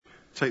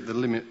take the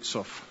limits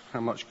off how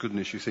much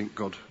goodness you think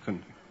God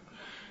can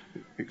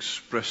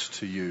express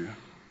to you.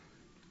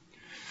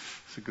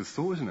 It's a good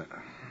thought, isn't it?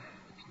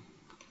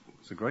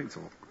 It's a great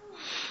thought.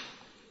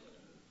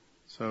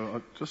 So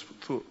I just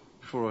thought,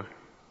 before I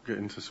get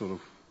into sort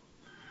of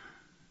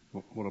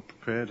what I've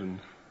prepared and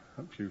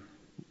hopefully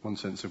one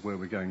sense of where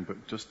we're going,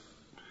 but just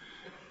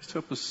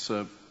help us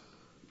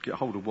get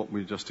hold of what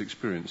we just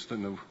experienced. I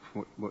don't know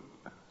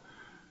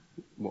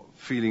what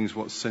feelings,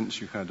 what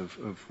sense you had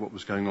of what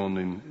was going on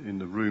in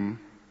the room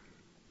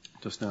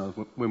just now.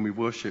 When we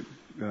worship,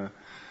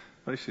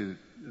 basically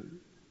the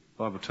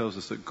Bible tells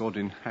us that God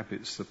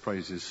inhabits the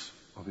praises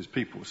of his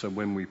people. So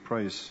when we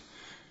praise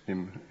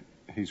him,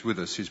 he's with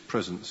us, his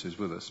presence is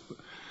with us.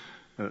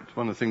 But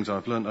one of the things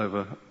I've learned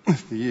over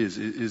the years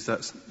is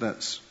that's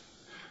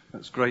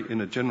great in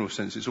a general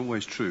sense. It's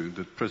always true.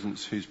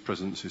 His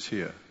presence is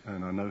here,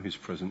 and I know his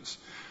presence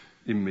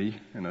in me.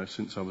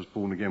 Since I was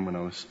born again when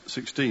I was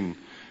 16,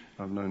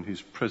 I've known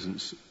his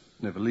presence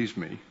never leaves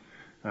me.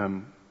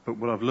 But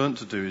what I've learned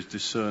to do is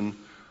discern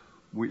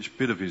which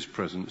bit of his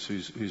presence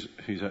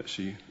he's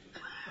actually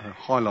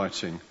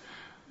highlighting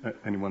at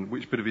anyone.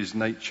 Which bit of his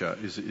nature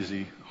is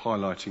he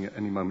highlighting at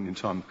any moment in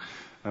time?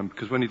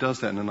 Because when he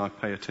does that, and then I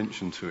pay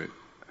attention to it.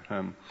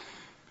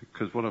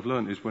 Because what I've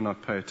learned is when I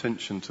pay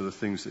attention to the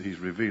things that he's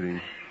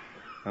revealing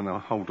and I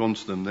hold on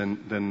to them,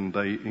 then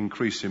they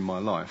increase in my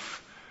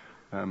life.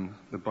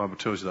 The Bible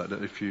tells you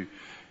that if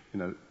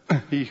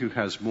he who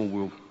has more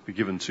will be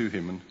given to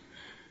him, and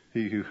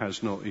he who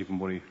has not, even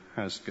what he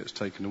has gets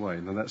taken away.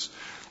 Now it's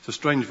a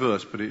strange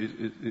verse, but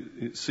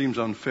it seems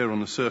unfair on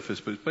the surface,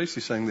 but it's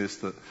basically saying this,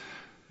 that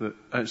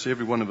actually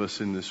every one of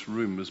us in this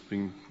room has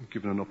been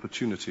given an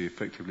opportunity,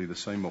 effectively the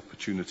same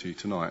opportunity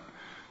tonight,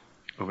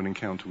 of an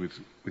encounter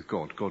with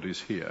God. God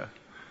is here.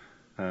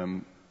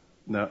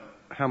 Now,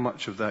 how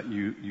much of that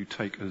you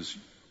take as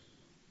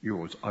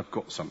yours, I've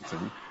got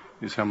something,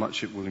 is how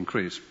much it will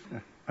increase.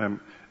 And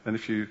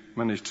if you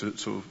manage to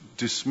sort of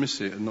dismiss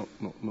it and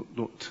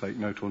not take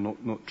note or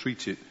not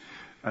treat it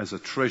as a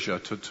treasure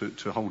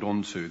to hold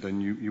on to,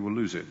 then you will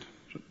lose it.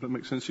 Does that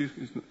make sense to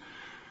you?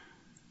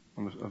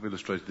 I've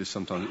illustrated this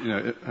sometimes.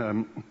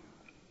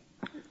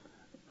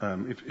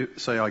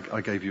 Say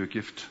I gave you a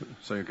gift.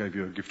 Say I gave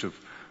you a gift of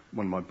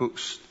one of my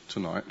books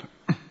tonight,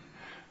 and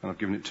I've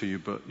given it to you,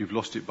 but you've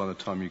lost it by the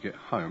time you get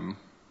home.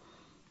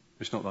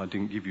 It's not that I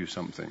didn't give you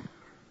something.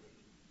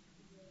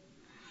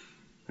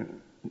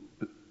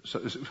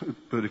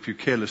 But if you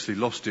carelessly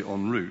lost it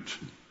en route,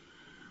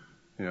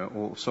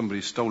 or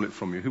somebody stole it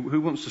from you,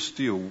 who wants to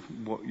steal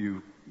what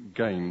you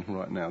gain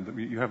right now?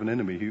 You have an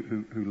enemy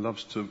who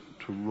loves to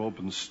rob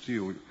and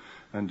steal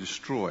and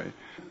destroy.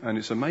 And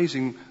it's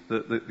amazing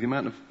that the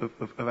amount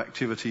of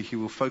activity he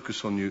will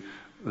focus on you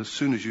as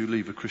soon as you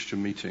leave a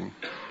Christian meeting.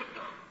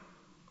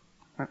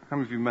 How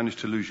many of you managed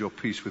to lose your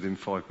peace within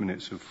 5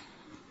 minutes of...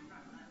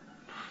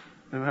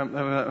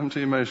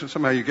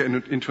 Somehow you get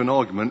into an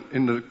argument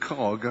in the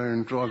car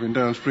driving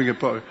down Springer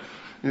Park.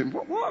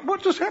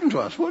 What just happened to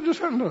us? What just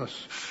happened to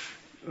us?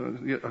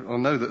 I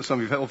know that some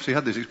of you have obviously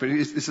had this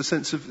experience. It's a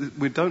sense of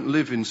we don't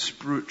live in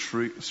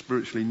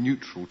spiritually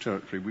neutral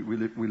territory.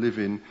 We live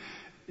in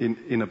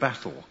a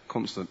battle,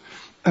 constant.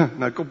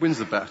 Now God wins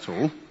the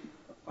battle.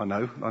 I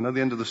know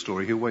the end of the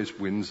story. He always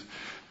wins.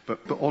 But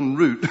en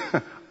route,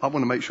 I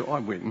want to make sure I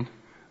win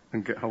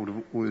and get hold of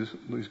all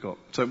he's got.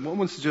 So what I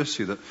want to suggest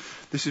to you that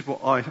this is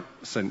what I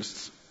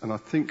sensed, and I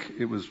think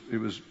it was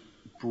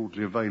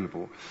broadly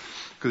available,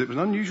 because it was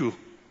an unusual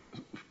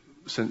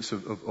sense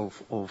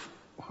of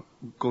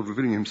God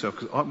revealing himself,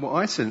 because what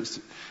I sensed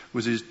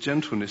was his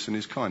gentleness and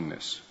his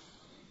kindness.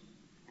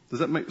 Does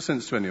that make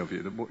sense to any of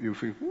you? That what you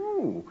think,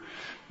 ooh.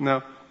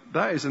 Now,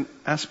 that is an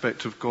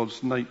aspect of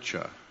God's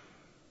nature.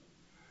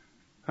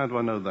 How do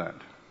I know that?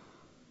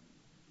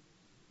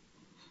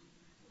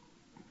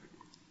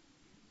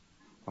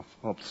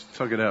 I'll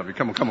tug it out of you.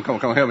 Come on,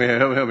 help me here.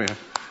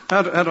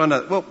 How do I know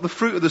that? Well, the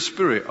fruit of the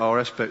Spirit are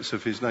aspects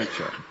of his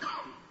nature.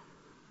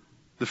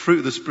 The fruit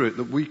of the Spirit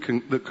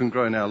that can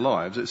grow in our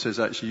lives, it says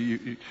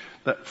actually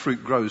that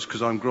fruit grows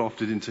because I'm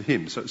grafted into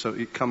him. So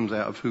it comes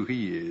out of who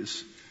he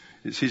is.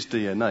 It's his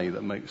DNA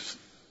that makes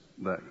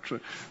that true.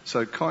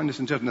 So kindness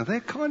and gentleness,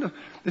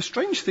 they're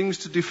strange things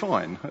to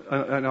define.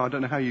 And I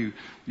don't know how you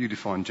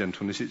define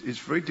gentleness. It's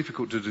very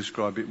difficult to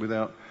describe it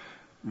without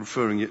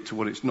referring it to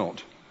what it's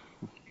not.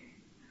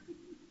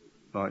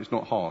 It's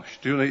not harsh.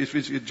 Do you know,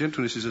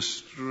 gentleness is a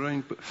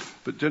strange,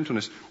 but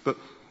gentleness. But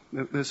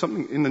there's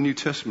something in the New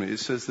Testament. It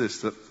says this,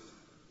 that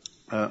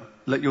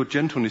let your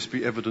gentleness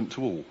be evident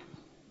to all.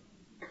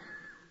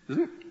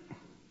 Isn't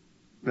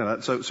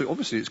it? So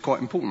obviously it's quite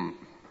important.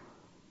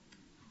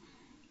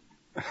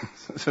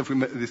 So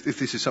if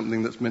this is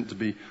something that's meant to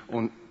be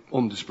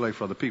on display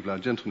for other people, our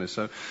gentleness.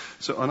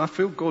 So and I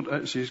feel God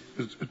actually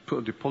has put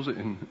a deposit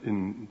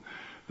in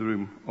the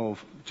room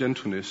of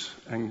gentleness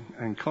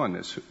and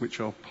kindness, which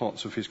are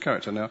parts of his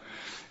character. Now,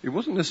 it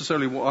wasn't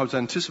necessarily what I was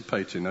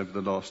anticipating over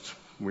the last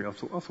week. I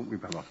thought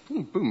we'd have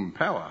boom,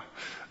 power.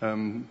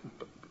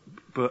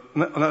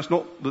 And that's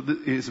not that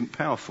it isn't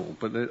powerful,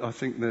 but I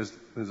think there's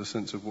a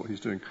sense of what he's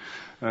doing.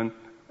 And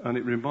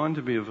it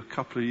reminded me of a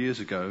couple of years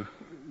ago,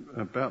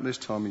 about this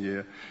time of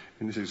year,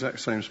 in this exact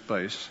same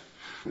space,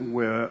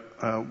 where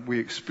we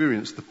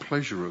experienced the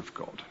pleasure of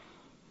God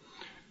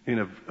in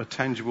a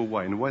tangible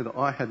way, in a way that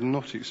I had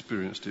not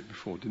experienced it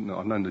before. Didn't know.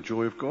 I've known the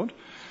joy of God,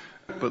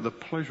 but the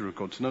pleasure of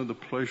God, to know the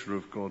pleasure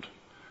of God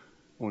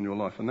on your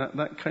life. And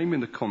that came in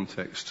the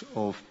context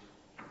of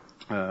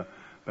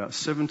about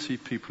 70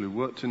 people who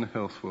worked in the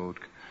health world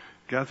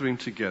gathering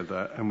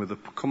together and with a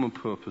common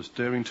purpose,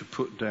 daring to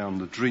put down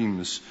the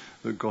dreams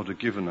that God had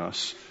given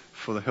us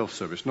for the health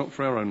service. Not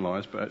for our own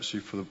lives, but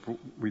actually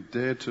we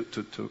dared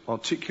to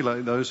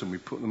articulate those, and we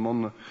put them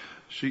on the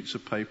sheets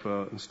of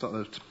paper and stuck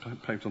those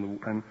papers on the wall,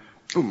 and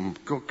boom,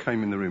 God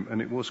came in the room,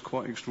 and it was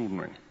quite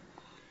extraordinary.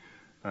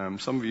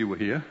 Some of you were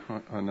here,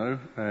 I know,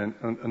 and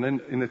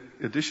then in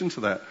addition to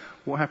that,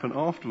 what happened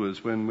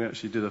afterwards when we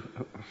actually did a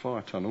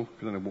fire tunnel,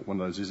 I don't know what one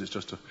of those is, it's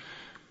just a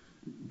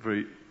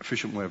very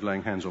efficient way of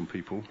laying hands on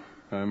people,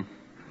 and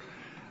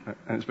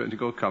expecting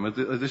God to come.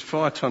 This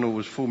fire tunnel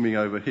was forming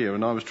over here,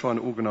 and I was trying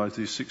to organise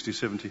these 60,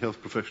 70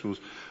 health professionals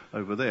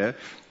over there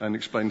and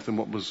explain to them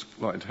what was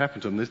likely to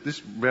happen to them.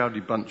 This rowdy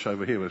bunch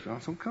over here, I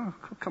thought,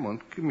 come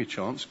on, give me a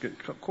chance,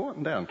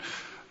 quieten down.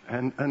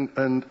 And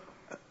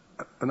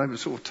they were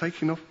sort of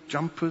taking off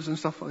jumpers and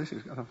stuff like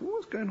this. I thought,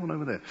 what's going on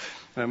over there?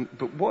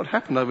 But what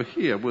happened over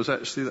here was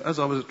actually that as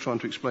I was trying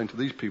to explain to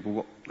these people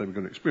what they were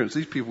going to experience,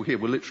 these people here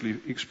were literally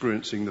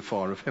experiencing the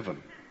fire of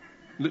heaven.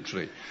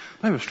 Literally.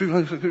 They were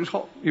streaming. It was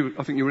hot.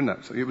 I think you were in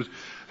that. So it was,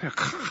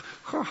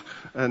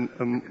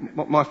 and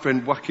my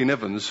friend Joaquin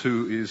Evans,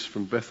 who is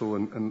from Bethel,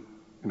 and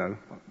you know,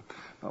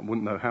 I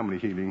wouldn't know how many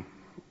healing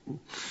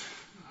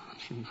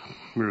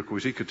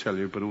miracles he could tell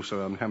you, but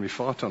also how many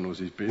fire tunnels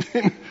he's been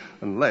in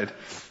and led.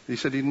 He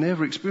said he'd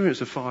never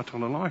experienced a fire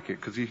tunnel like it,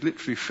 because he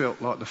literally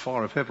felt like the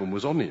fire of heaven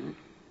was on him.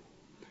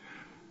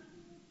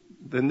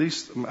 Then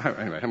anyway,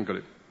 I haven't got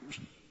it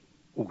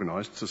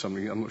organised to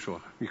something. I'm not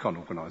sure. You can't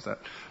organise that,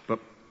 but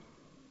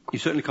you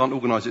certainly can't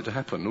organise it to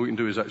happen. All you can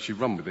do is actually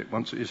run with it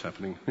once it is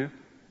happening. Yeah.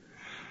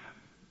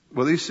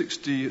 Well, these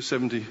 60,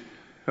 70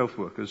 health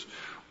workers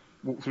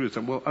walked through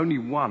this. Well, only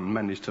one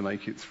managed to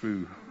make it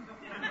through.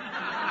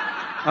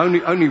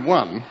 Only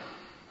one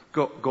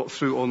got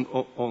through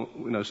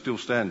on still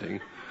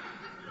standing,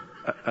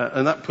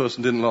 and that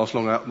person didn't last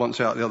long once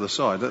out the other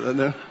side.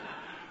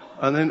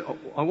 And then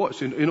I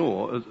watched in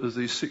awe as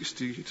these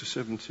 60 to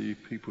 70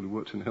 people who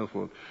worked in the health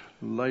world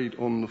laid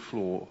on the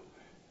floor,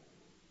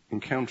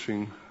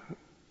 encountering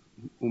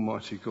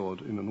Almighty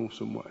God in an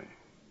awesome way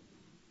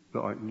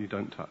that you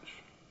don't touch.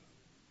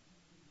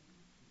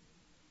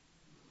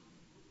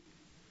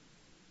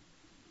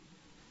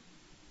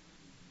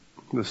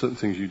 There are certain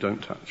things you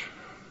don't touch.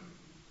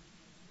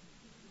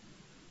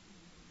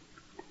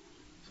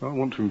 So I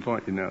want to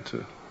invite you now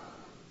to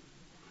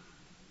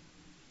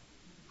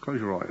close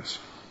your eyes.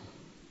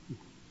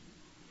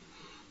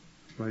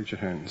 Raise your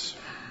hands.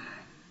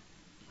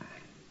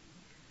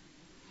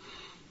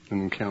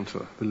 And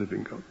encounter the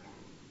living God.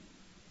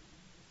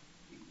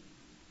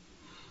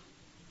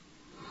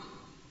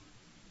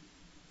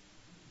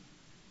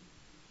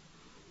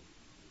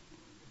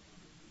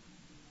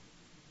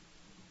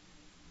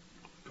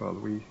 Father,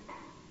 we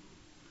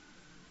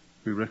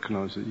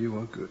recognise that you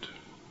are good.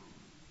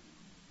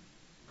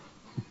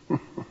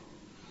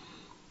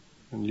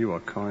 And you are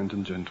kind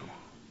and gentle.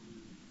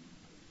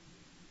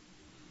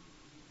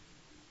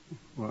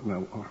 Right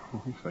now,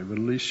 I say,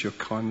 release your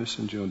kindness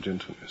and your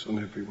gentleness on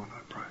everyone,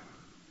 I pray.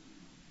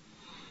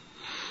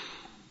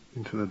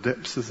 Into the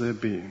depths of their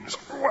beings.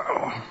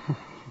 Wow!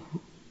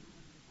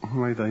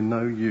 May they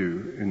know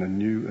you in a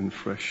new and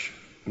fresh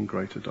and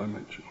greater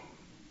dimension.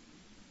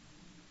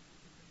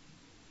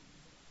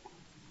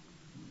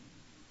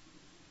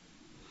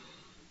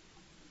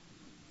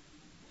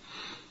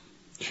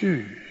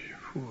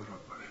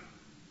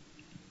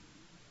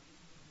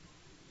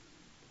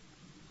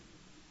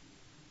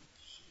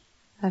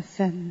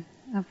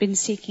 I've been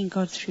seeking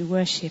God through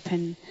worship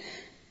and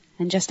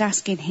just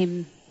asking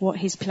him what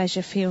his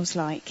pleasure feels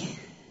like.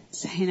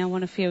 Saying, I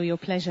want to feel your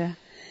pleasure.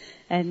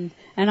 And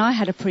I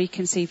had a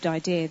preconceived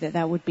idea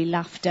that would be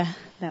laughter,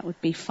 that would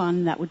be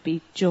fun, that would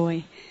be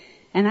joy.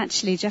 And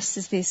actually, just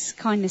as this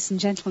kindness and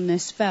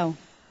gentleness fell,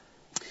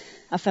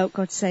 I felt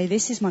God say,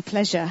 this is my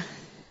pleasure.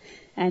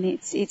 And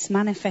it's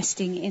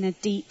manifesting in a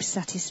deep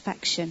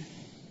satisfaction.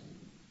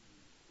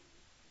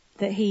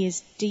 That he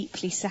is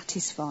deeply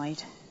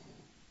satisfied.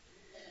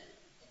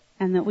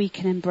 And that we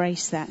can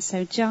embrace that.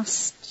 So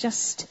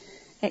just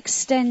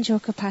extend your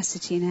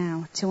capacity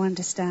now to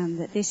understand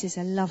that this is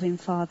a loving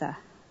Father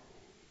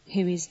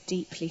who is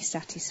deeply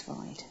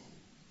satisfied.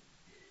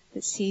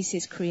 That sees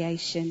his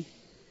creation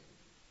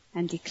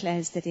and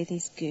declares that it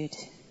is good.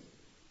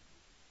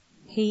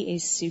 He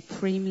is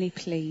supremely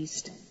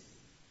pleased.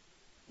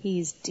 He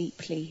is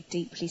deeply,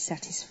 deeply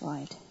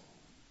satisfied.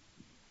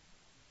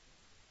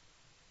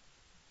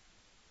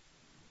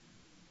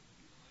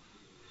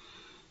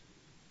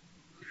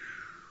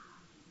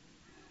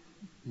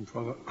 And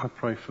Father, I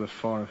pray for the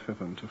fire of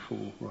heaven to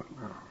fall right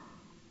now.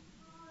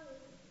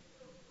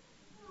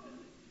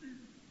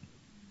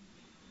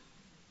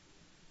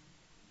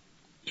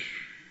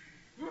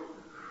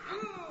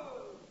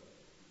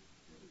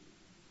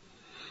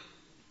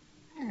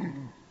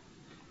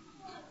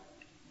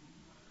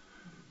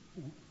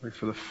 Pray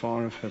for the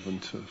fire of heaven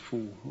to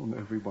fall on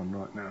everyone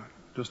right now.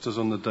 Just as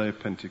on the day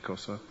of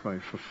Pentecost, I pray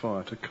for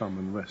fire to come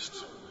and rest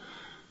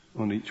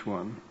on each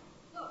one.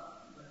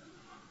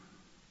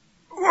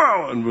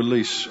 Wow! And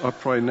release. I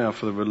pray now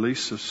for the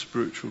release of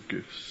spiritual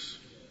gifts,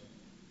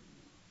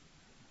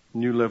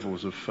 new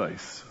levels of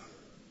faith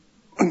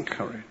and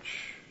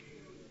courage.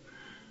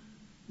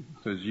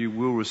 Because you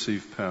will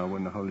receive power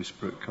when the Holy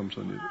Spirit comes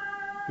on you.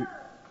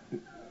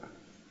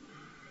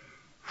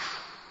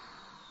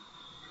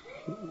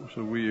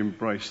 So we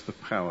embrace the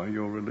power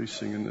you're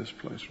releasing in this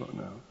place right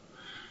now.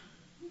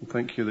 And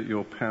thank you that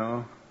your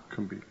power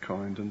can be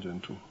kind and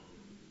gentle.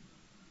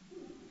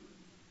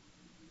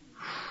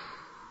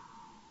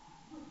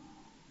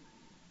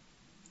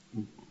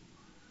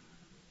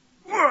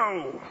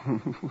 Whoa!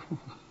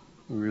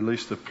 We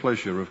release the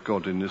pleasure of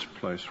God in this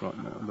place right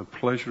now. The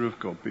pleasure of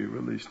God be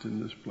released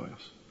in this place.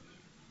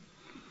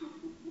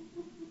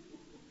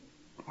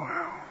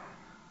 Wow.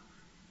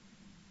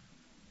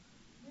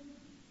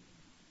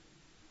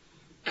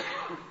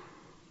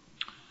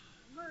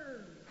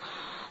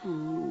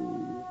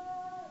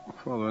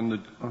 Father,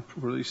 and I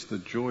release the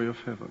joy of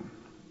heaven.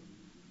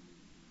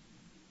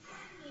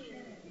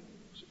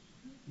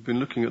 I've been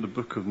looking at the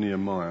book of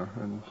Nehemiah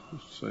and I'll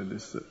say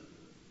this, that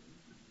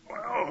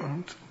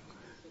wow,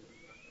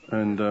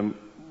 and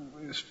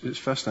it's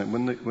fascinating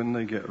when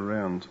they get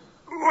around,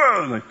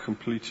 wow, they've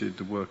completed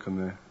the work on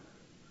their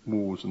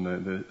walls and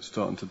they're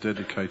starting to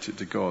dedicate it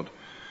to God.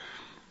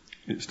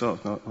 It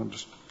starts. I'm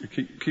just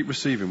keep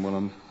receiving while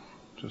I'm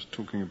just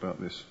talking about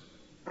this.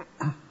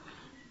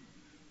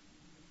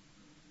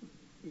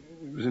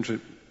 It was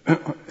interesting.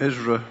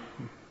 Ezra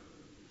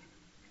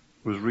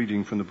was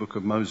reading from the book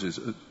of Moses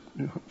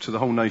to the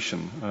whole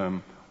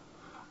nation,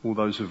 all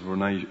those who are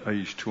an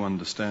age to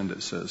understand,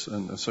 it says.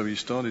 And so he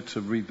started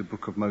to read the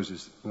book of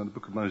Moses. Now, the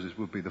book of Moses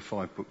would be the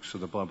 5 books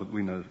of the Bible that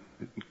we know,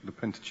 the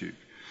Pentateuch.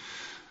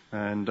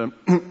 And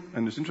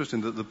it's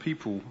interesting that the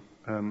people,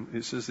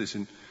 it says this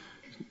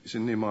it's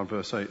in Nehemiah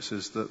verse 8, it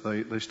says that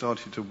they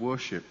started to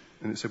worship.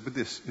 And it said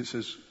it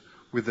says,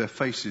 with their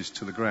faces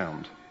to the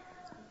ground.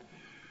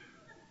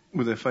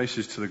 With their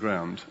faces to the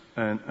ground.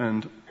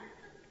 And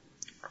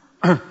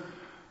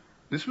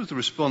this was the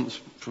response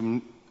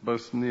from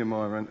both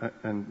Nehemiah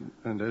and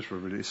Ezra,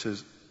 really. It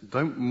says,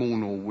 don't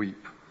mourn or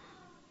weep.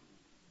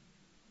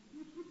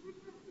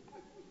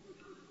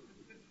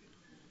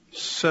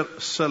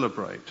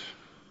 Celebrate.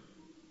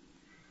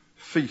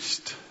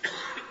 Feast.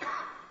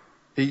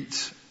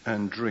 Eat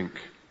and drink.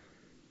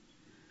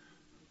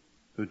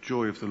 The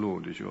joy of the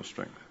Lord is your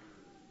strength.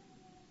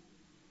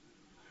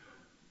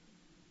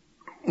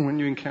 When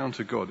you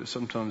encounter God,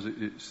 sometimes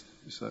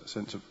it's that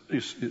sense of,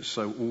 it's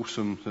so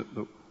awesome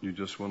that you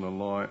just want to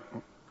lie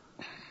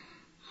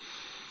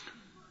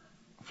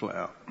flat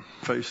out,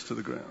 face to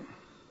the ground,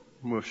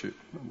 worship.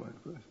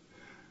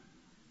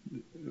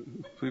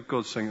 With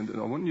God saying,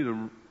 I want you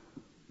to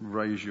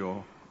raise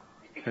your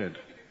head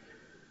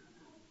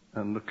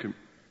and look at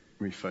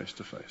me face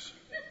to face.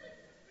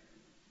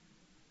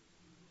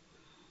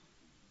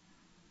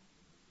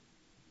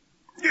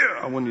 Yeah,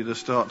 I want you to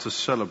start to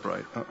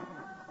celebrate.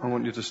 I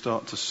want you to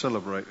start to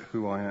celebrate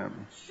who I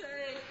am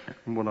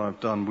and what I've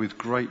done with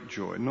great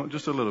joy. Not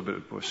just a little bit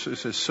of voice. It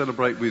says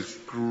celebrate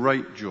with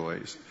great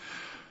joys.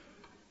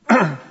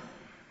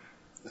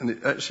 And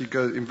it actually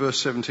goes, in verse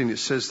 17 it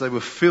says they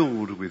were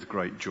filled with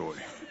great joy.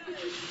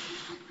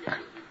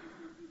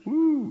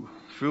 Woo!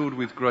 Filled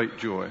with great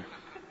joy.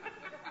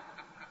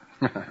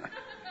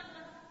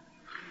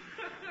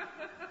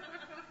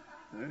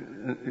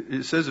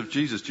 It says of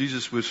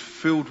Jesus was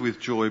filled with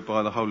joy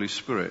by the Holy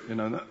Spirit. You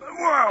know,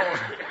 wow!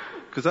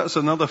 Because that's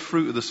another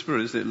fruit of the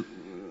Spirit, isn't it?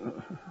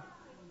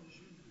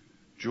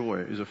 Joy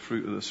is a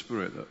fruit of the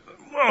Spirit that,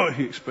 wow,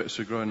 He expects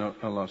to grow in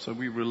our life. So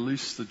we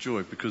release the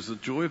joy because the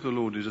joy of the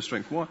Lord is a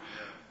strength. Why?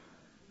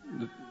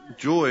 The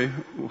joy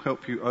will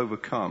help you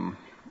overcome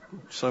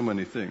so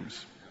many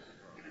things.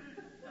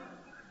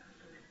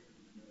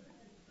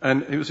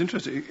 And it was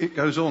interesting. It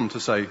goes on to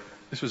say,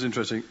 this was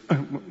interesting.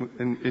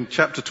 In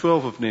chapter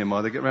 12 of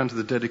Nehemiah, they get around to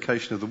the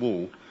dedication of the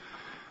wall.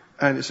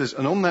 And it says,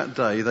 and on that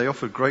day they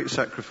offered great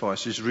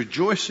sacrifices,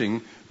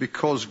 rejoicing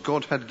because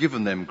God had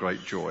given them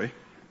great joy.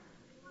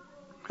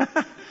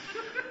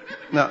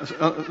 Now,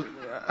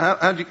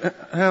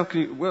 how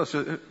can you, well,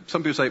 so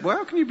some people say, well,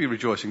 how can you be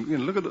rejoicing? You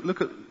know,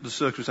 look at the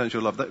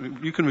circumstantial love.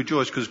 You can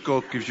rejoice because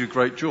God gives you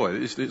great joy.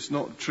 It's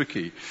not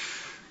tricky.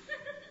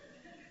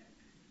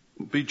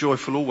 Be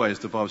joyful always,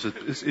 the Bible says.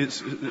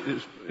 It's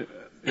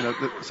you know,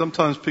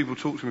 sometimes people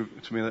talk to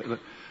me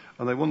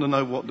and they want to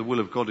know what the will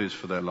of God is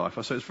for their life.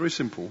 I say it's very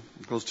simple.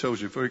 God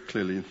tells you very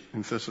clearly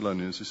in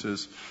Thessalonians, He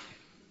says,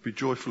 be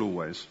joyful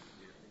always.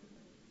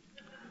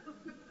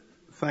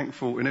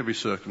 thankful in every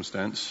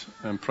circumstance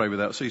and pray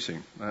without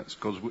ceasing. That's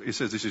it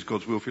says this is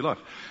God's will for your life.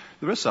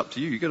 The rest's up to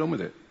you. You get on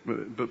with it.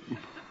 But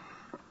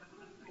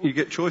you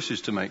get choices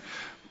to make.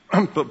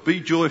 But be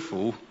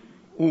joyful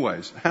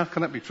always. How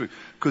can that be true?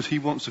 Because he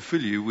wants to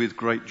fill you with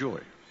great joy.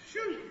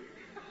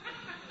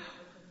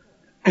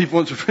 He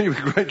wants to fill you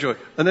with great joy.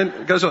 And then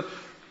it goes on.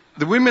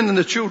 The women and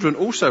the children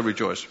also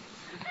rejoice.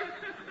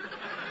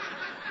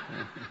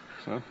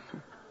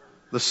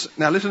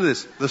 Now listen to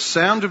this. The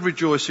sound of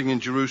rejoicing in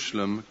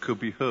Jerusalem could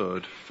be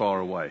heard far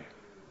away.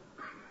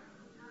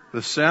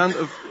 The sound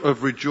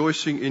of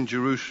rejoicing in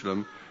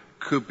Jerusalem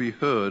could be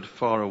heard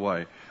far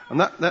away. And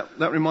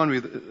that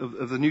reminded me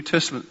of the New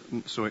Testament,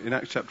 in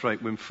Acts chapter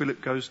 8, when Philip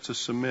goes to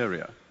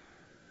Samaria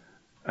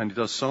and he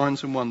does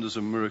signs and wonders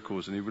and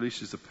miracles and he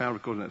releases the power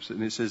of God in that city.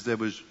 And it says there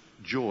was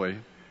joy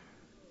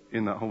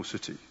in that whole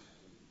city.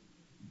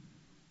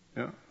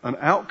 Yeah? An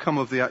outcome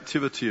of the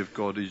activity of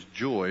God is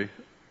joy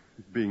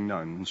being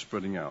known and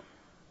spreading out.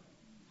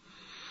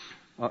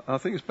 I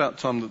think it's about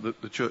time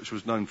that the church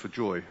was known for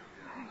joy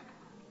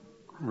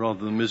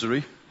rather than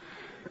misery.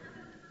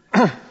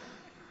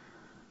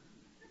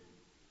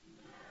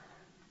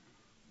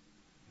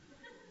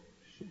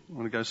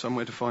 Want to go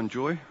somewhere to find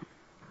joy? It'd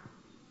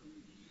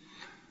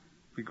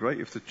be great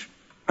if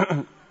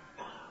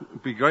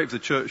the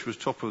church was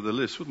top of the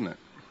list, wouldn't it?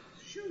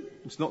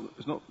 It's not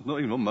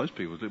even on most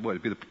people. Well,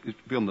 it'd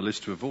be on the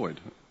list to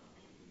avoid.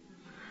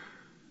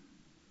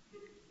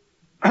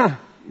 It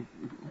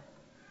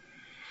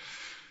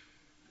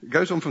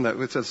goes on from that.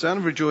 It says, the sound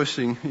of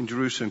rejoicing in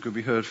Jerusalem could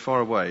be heard far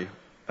away.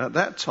 At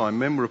that time,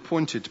 men were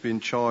appointed to be in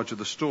charge of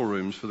the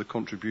storerooms for the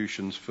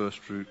contributions, first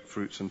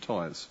fruits and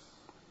tithes.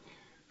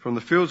 From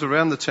the fields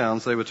around the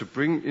towns, they were to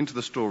bring into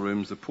the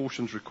storerooms the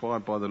portions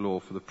required by the law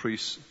for the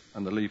priests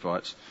and the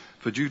Levites,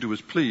 for Judah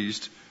was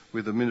pleased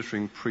with the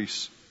ministering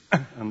priests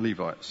and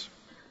Levites.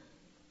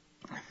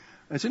 And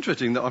it's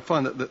interesting that I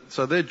find that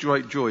so their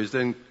great joy is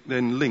then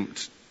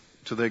linked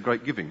to their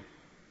great giving.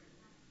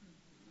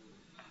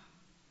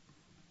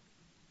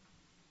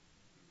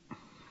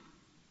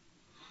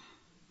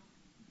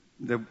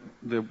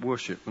 Their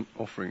worship and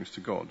offerings to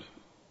God.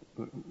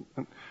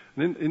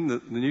 And in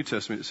the New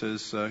Testament it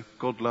says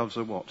God loves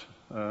a what?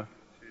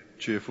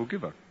 Cheerful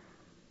giver.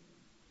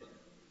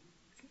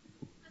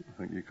 I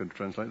think you could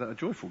translate that a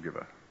joyful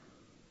giver.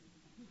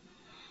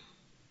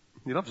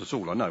 He loves us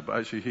all, I know, but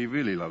actually he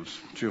really loves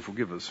cheerful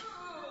givers.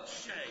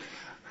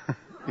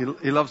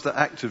 He loves the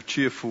act of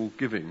cheerful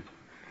giving.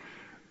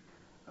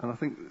 And I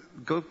think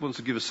God wants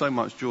to give us so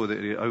much joy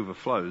that it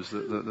overflows.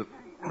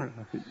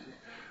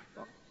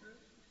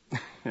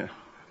 Yeah.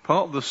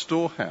 Part of the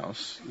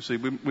storehouse, you see,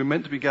 we're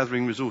meant to be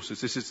gathering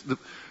resources. This is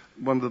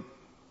one of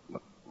the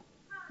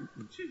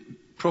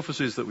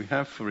prophecies that we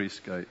have for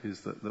Eastgate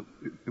is that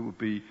it would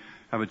be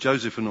have a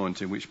Joseph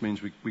anointing, which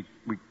means we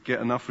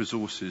get enough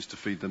resources to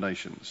feed the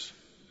nations.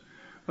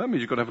 That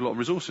means you've got to have a lot of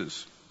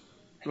resources.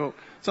 Well,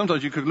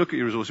 sometimes you could look at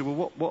your resources.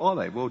 Well, what are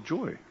they? Well,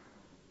 joy.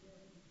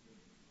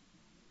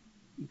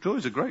 Joy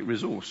is a great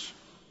resource.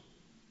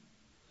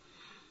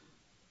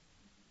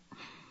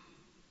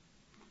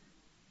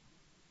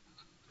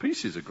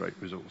 Peace is a great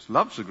resource.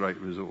 Love's a great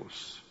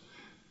resource.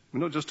 We're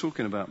not just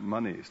talking about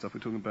money stuff.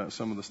 We're talking about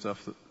some of the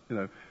stuff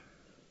that,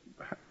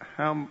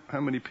 how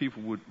many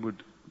people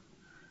would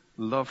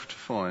love to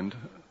find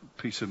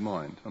peace of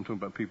mind? I'm talking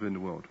about people in the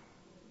world.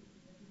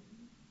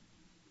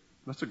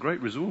 That's a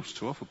great resource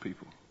to offer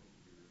people.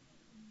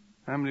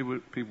 How many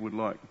people would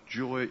like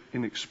joy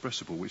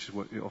inexpressible, which is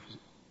what it offers?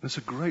 That's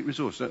a great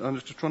resource. I'm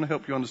just trying to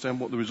help you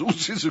understand what the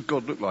resources of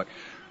God look like.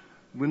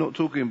 We're not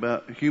talking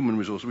about human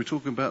resources. We're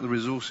talking about the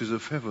resources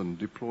of heaven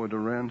deployed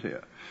around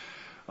here.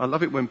 I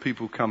love it when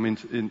people come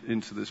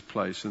into this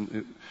place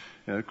and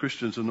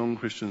Christians and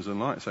non-Christians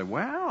alike say,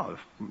 wow,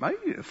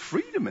 maybe a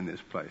freedom in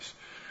this place.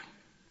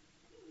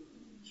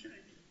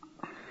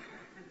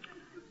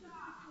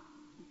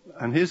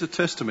 And here's a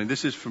testimony.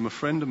 This is from a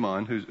friend of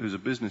mine who's a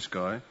business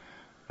guy,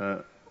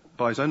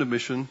 by his own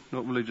admission,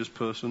 not a religious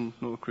person,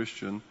 not a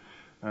Christian,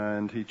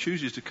 and he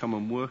chooses to come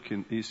and work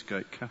in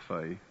Eastgate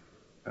Cafe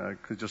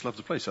because he just loves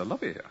the place. I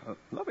love it here. I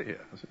love it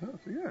here. I said,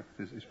 yeah,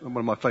 it's one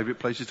of my favourite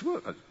places to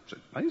work. I said,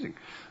 amazing.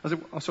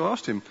 So I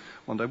asked him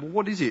one day, well,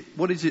 what is it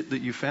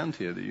that you found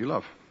here that you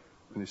love?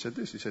 And he said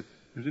this. He said,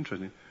 it was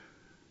interesting.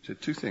 He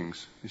said two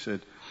things. He says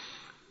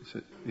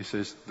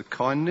the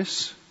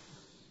kindness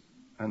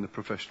and the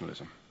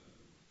professionalism.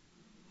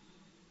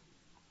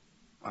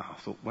 I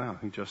thought, wow,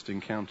 he just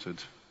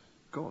encountered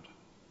God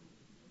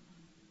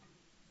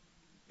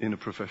in a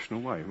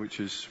professional way,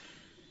 which is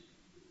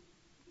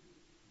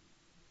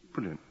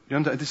brilliant.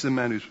 This is a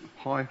man who's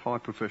high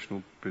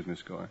professional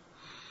business guy,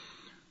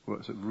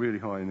 works at really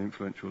high and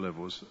influential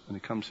levels, and he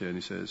comes here and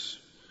he says,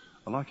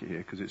 I like it here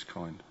because it's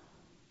kind.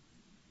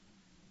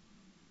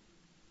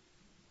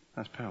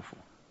 That's powerful.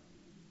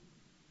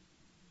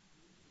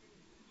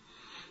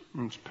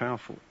 It's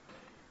powerful.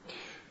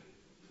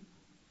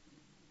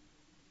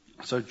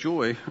 So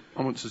joy,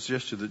 I want to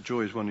suggest to you that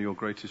joy is one of your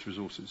greatest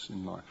resources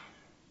in life.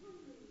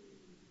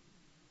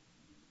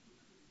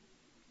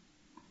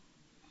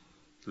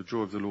 The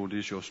joy of the Lord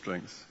is your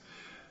strength.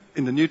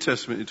 In the New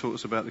Testament, it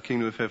talks about the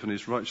kingdom of heaven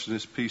is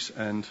righteousness, peace,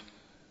 and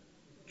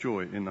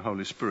joy in the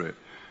Holy Spirit.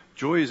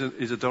 Joy is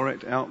a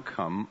direct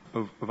outcome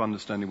of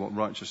understanding what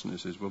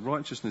righteousness is. Well,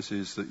 righteousness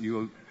is that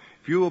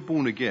if you are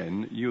born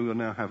again, you will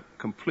now have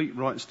complete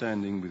right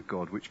standing with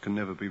God, which can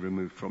never be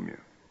removed from you.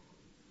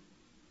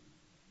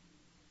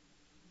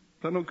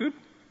 Is that not good?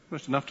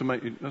 That's enough to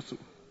make you...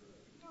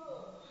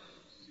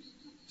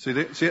 See,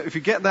 if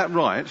you get that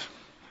right,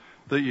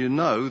 that you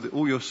know that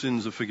all your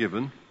sins are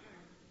forgiven,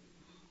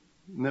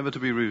 never to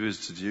be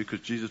revisited you,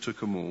 because Jesus took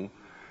them all,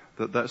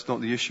 that's not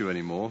the issue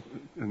anymore.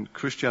 And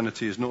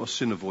Christianity is not a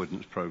sin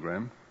avoidance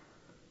program.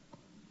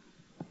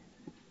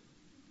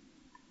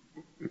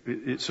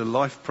 It's a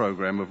life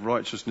program of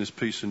righteousness,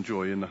 peace and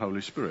joy in the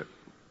Holy Spirit.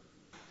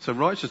 So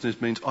righteousness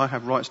means I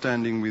have right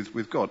standing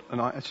with God. And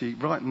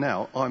right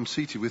now, I'm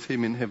seated with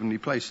him in heavenly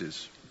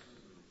places.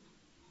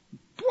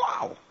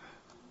 Wow!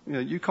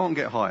 You can't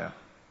get higher.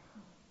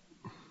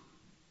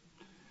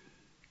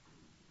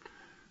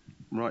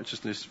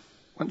 Righteousness,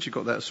 once you've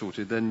got that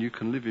sorted, then you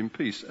can live in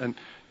peace. And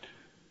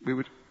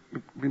we've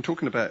been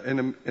talking about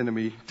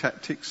enemy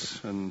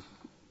tactics, and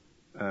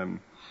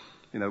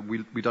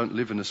we don't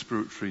live in a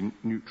spiritually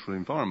neutral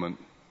environment.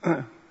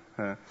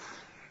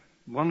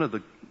 One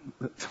of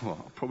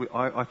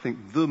I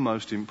think the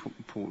most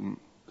important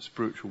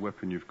spiritual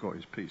weapon you've got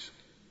is peace.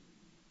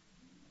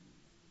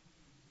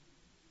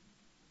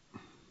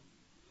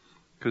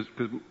 Because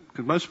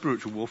most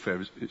spiritual warfare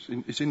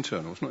is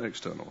internal, it's not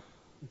external.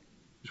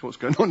 It's what's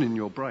going on in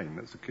your brain,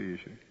 that's the key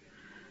issue.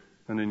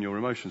 And in your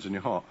emotions and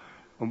your heart.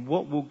 And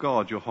what will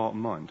guard your heart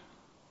and mind?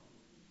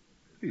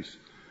 Peace.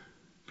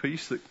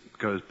 Peace that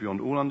goes beyond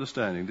all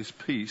understanding. This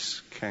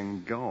peace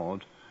can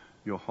guard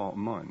your heart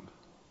and mind.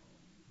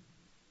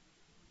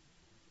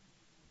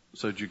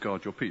 So do you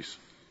guard your peace?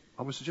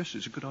 I would suggest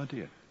it's a good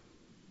idea.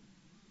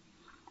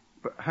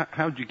 But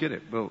how do you get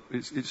it? Well,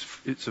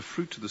 it's a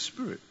fruit of the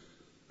Spirit.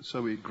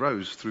 So it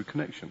grows through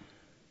connection.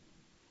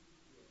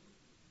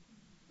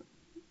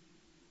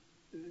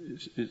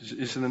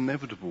 It's an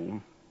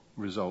inevitable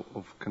result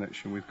of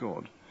connection with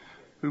God.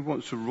 Who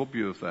wants to rob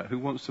you of that? Who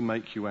wants to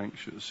make you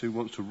anxious? Who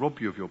wants to rob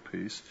you of your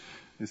peace?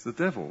 It's the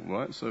devil,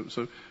 right?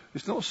 So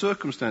it's not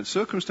circumstance.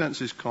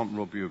 Circumstances can't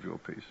rob you of your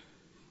peace.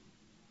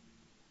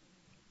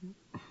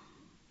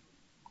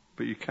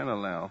 But you can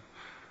allow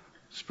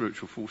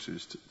spiritual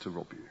forces to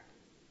rob you.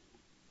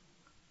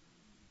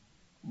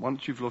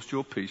 Once you've lost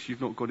your peace, you've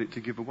not got it to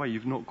give away.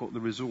 You've not got the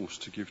resource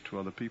to give to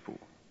other people.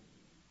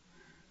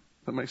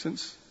 That makes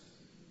sense?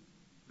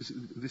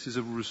 This is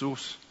a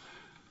resource,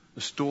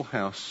 a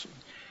storehouse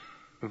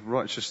of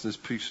righteousness,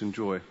 peace and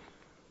joy.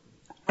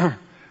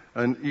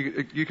 And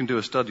you can do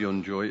a study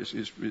on joy.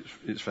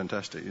 It's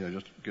fantastic.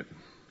 Just get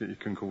your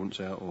concordance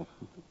out, or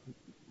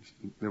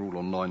they're all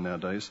online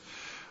nowadays.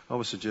 I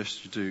would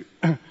suggest you do.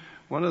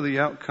 One of the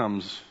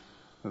outcomes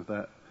of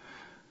that,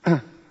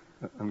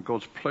 and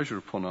God's pleasure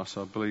upon us,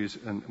 I believe,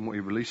 and what he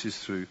releases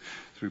through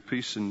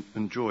peace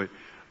and joy,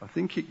 I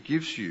think it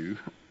gives you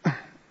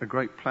a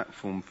great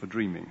platform for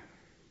dreaming.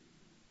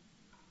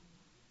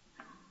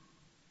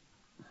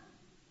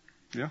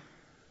 Yeah?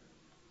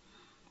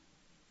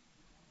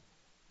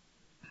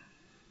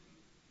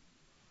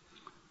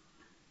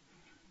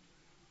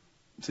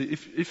 See,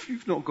 if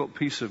you've not got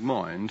peace of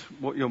mind,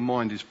 what your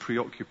mind is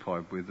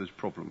preoccupied with is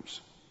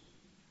problems,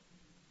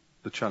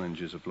 the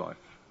challenges of life.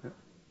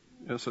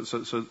 Yeah? So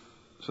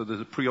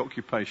there's a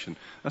preoccupation.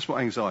 That's what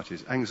anxiety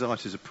is.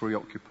 Anxiety is a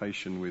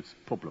preoccupation with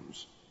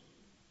problems,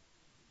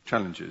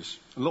 challenges,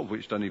 a lot of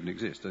which don't even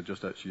exist. They're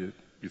just actually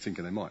you're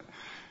thinking they might.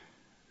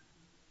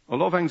 A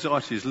lot of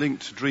anxiety is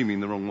linked to dreaming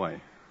the wrong way.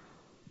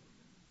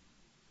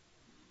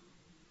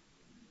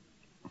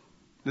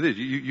 It is.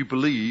 You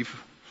believe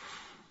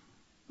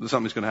that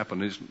something's going to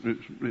happen.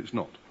 It's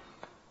not.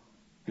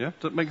 Yeah?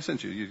 Does that make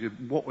sense to you?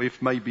 What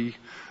if maybe,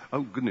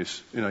 oh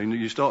goodness,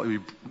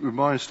 your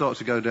mind starts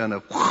to go down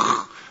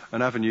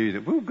an avenue, you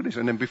think, oh goodness,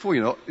 and then before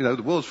you know it,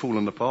 the world's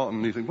fallen apart,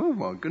 and you think, oh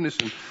my goodness,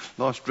 and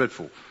life's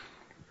dreadful.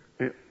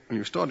 Yeah, and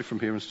you started from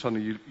here, and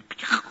suddenly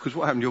because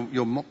what happened,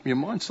 your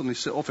mind suddenly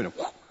set off in a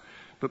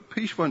but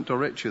peace won't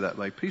direct you that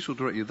way. Peace will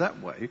direct you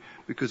that way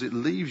because it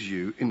leaves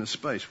you in a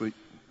space where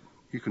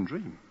you can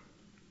dream.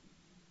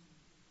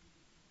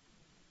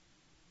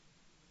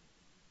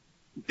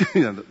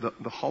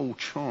 The whole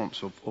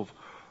chance of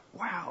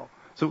wow.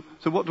 So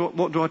what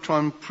do I try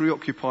and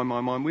preoccupy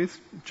my mind with?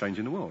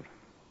 Changing the world.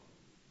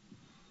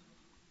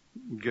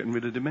 Getting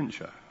rid of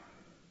dementia.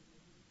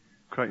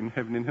 Creating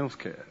heaven in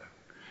healthcare.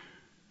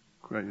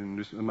 Creating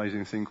this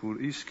amazing thing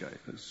called Escape.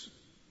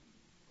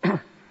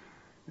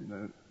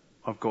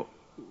 I've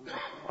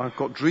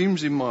got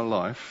dreams in my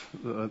life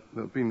that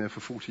have been there for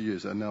 40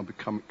 years that are now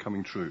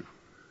coming true.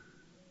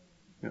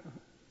 Yeah.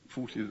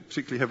 40,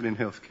 particularly heaven in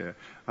healthcare.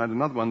 I had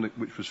another one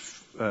which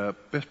was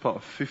best part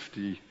of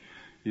 50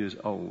 years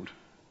old.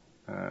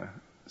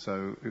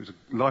 So it was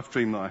a life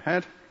dream that I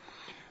had,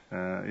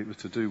 It was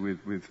to do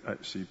with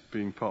actually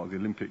being part of the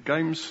Olympic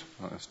Games.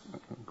 I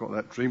got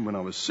that dream when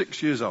I was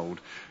 6 years old.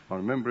 I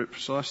remember it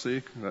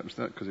precisely. That was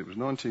because it was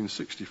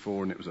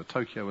 1964 and it was the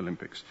Tokyo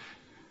Olympics.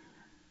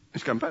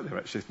 It's going back there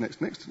actually.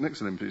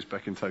 Next Olympics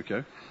back in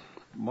Tokyo.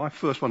 My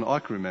first one I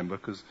can remember,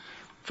 because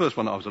first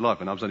one I was alive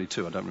when I was only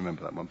 2. I don't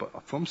remember that one,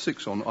 but from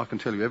 6 on I can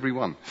tell you every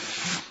one.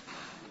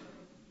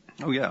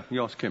 Oh yeah,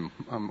 you ask him.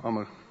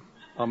 I'm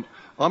an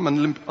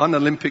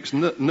Olympics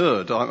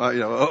nerd,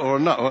 or a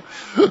nut.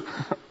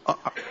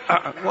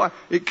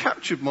 It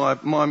captured my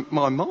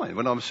mind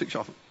when I was 6.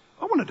 I thought,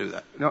 I want to do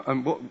that.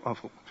 And what I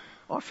thought,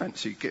 I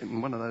fancy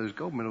getting one of those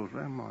gold medals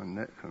around my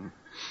neck and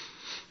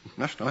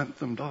national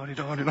anthem,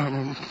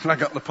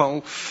 flag up the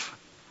pole.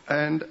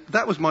 And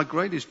that was my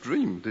greatest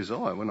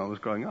desire when I was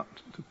growing up,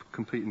 to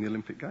compete in the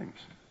Olympic Games.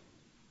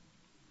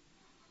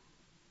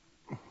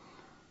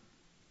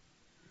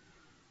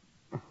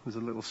 As a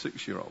little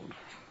 6-year-old,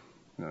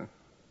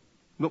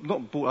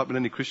 not brought up in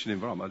any Christian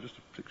environment. I was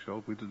just a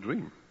 6-year-old with a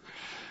dream,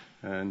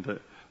 and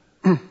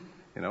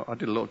I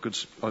did a lot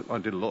of I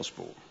did a lot of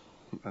sport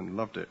and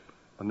loved it.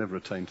 I never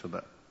attained to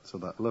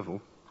that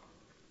level.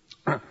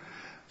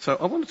 So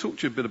I want to talk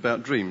to you a bit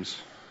about dreams,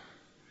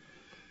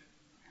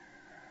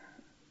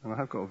 and I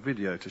have got a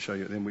video to show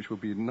you at the end, which will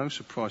be no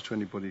surprise to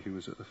anybody who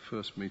was at the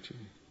first meeting.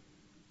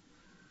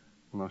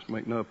 And I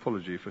make no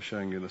apology for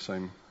showing you the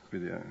same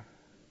video.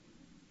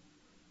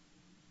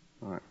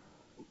 All right.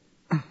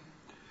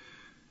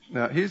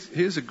 Now,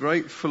 here's a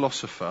great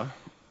philosopher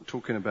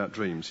talking about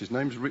dreams. His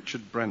name's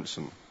Richard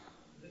Branson.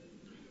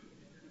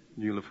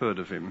 You'll have heard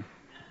of him.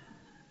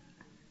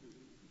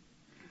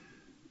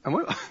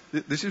 And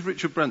this is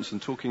Richard Branson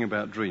talking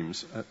about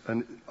dreams,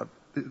 and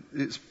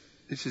this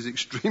is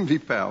extremely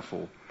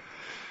powerful.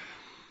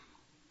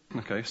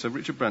 Okay, so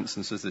Richard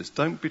Branson says this: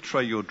 don't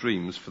betray your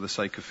dreams for the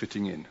sake of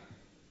fitting in.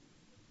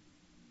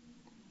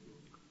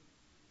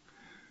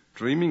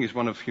 Dreaming is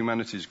one of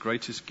humanity's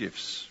greatest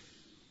gifts.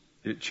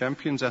 It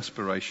champions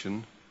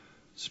aspiration,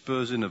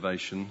 spurs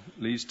innovation,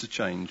 leads to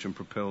change, and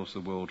propels the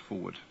world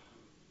forward.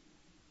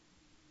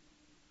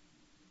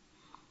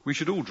 We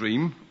should all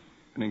dream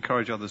and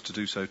encourage others to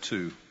do so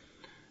too.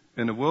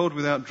 In a world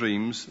without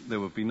dreams, there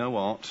would be no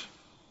art,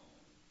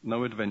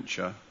 no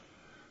adventure,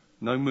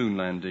 no moon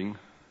landing,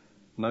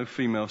 no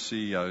female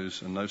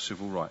CEOs, and no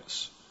civil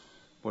rights.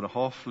 What a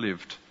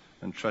half-lived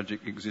and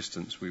tragic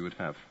existence we would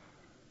have.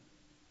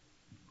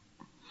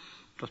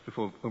 Just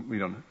before we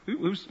done,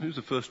 who's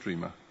the first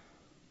dreamer?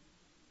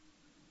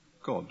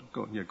 God,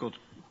 yeah, God's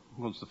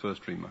the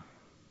first dreamer.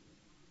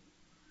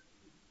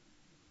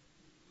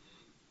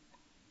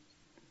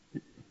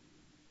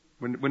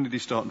 When did he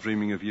start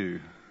dreaming of you?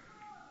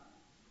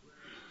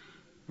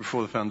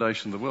 Before the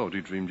foundation of the world, he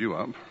dreamed you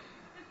up.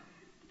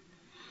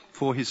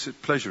 For his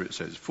pleasure, it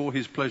says. For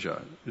his pleasure.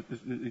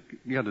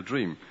 He had a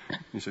dream.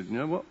 He said, you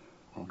know what?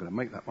 I'm going to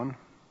make that one.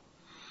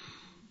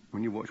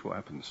 When you watch what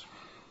happens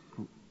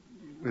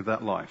with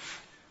that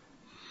life.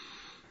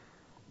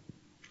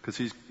 Because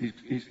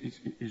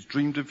he's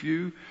dreamed of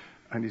you,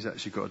 and he's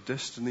actually got a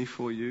destiny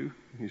for you.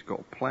 He's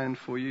got a plan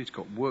for you. He's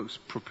got works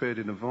prepared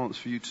in advance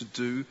for you to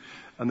do.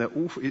 And they're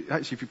all,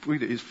 actually, if you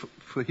read it, it's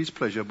for his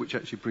pleasure, which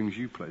actually brings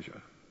you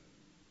pleasure.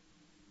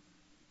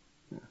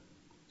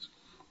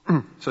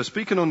 Yeah. So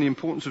speaking on the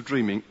importance of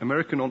dreaming,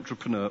 American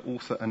entrepreneur,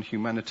 author, and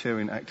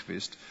humanitarian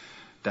activist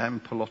Dan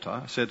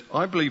Pallotta said,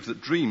 I believe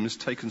that dreams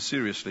taken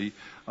seriously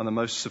are the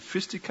most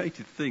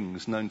sophisticated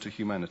things known to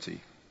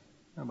humanity.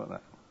 How about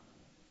that?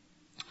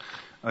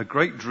 A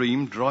great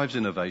dream drives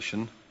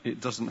innovation. It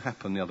doesn't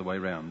happen the other way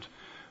round.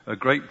 A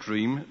great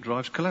dream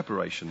drives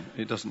collaboration.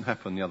 It doesn't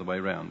happen the other way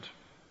round.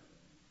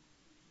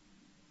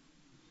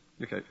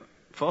 Okay,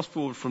 fast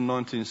forward from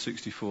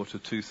 1964 to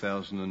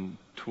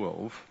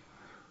 2012.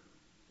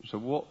 So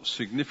what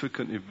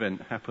significant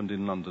event happened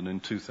in London in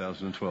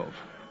 2012?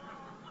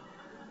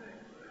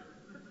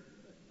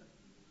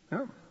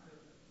 Yeah.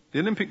 The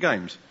Olympic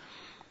Games.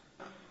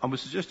 I would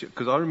suggest it,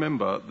 because I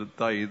remember the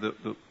day that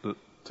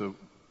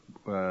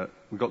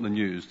we got the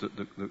news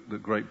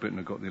that Great Britain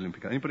had got the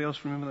Olympic Games. Anybody else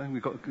remember that? We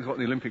got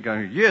the Olympic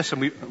Games. Yes, and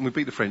we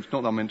beat the French.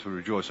 Not that I'm meant to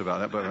rejoice about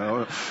that, but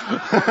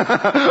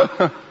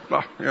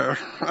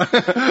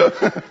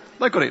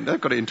they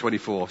got it in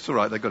 24. It's all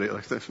right. They got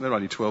it. They're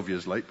only 12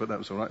 years late, but that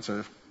was all right.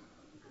 So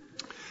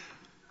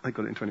they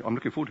got it in 20. I'm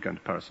looking forward to going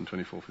to Paris in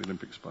 24 for the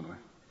Olympics, by the way.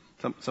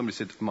 Somebody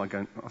said, am I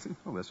going? I think,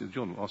 that's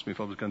John asked me if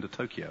I was going to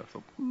Tokyo. I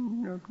thought,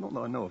 not that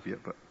I know of yet,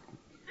 but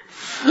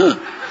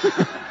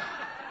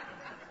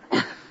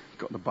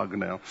got the bug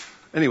now.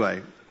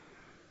 Anyway,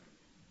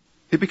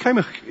 it became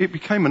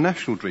a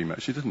national dream,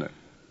 actually, didn't it?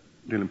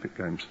 The Olympic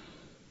Games.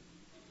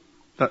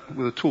 That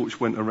with a torch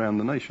went around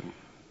the nation,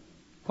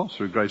 passed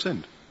through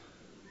Gravesend.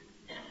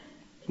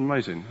 It's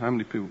amazing how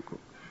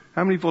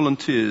many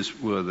volunteers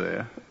were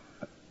there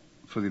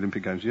for the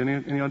Olympic Games.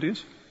 Any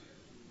ideas?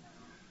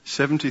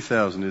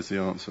 70,000 is the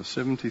answer.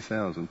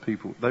 70,000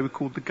 people. They were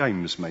called the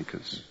Games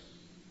Makers.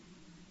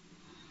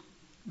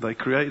 They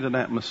created an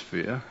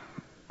atmosphere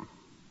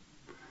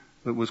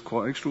that was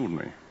quite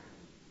extraordinary.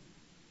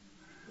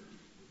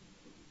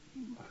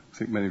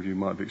 think many of you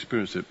might have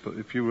experienced it, but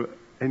if you were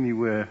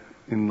anywhere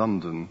in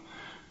London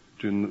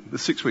during the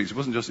 6 weeks, it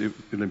wasn't just the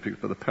Olympics,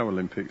 but the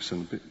Paralympics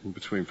and a bit in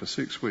between for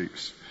 6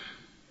 weeks,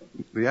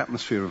 the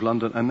atmosphere of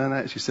London, and then they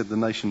actually said the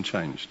nation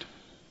changed.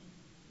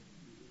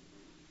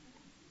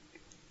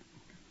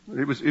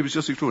 It was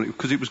just extraordinary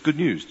because it was good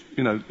news.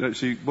 You know,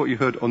 actually what you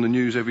heard on the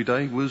news every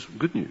day was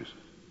good news.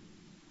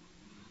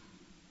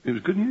 It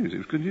was good news. It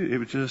was good news. It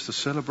was just a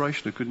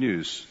celebration of good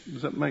news.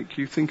 Does that make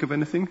you think of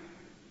anything?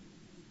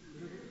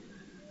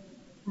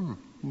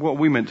 What are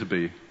we meant to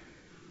be?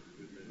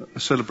 A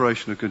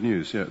celebration of good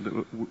news. Yeah.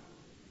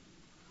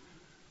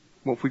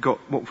 What have we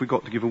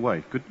got to give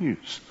away? Good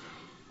news.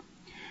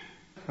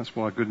 That's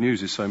why good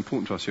news is so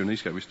important to us here in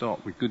Eastgate. We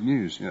start with good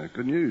news. You know,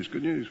 good news,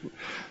 good news.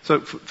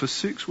 So for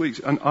 6 weeks,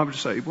 and I would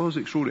just say it was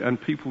extraordinary.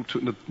 And people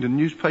took the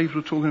newspapers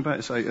were talking about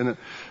it. Say, and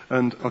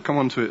I'll come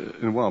on to it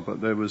in a while. But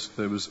there was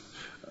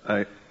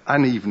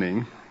an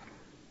evening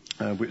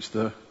which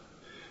the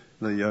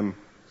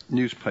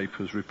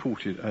newspapers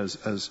reported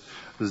as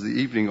the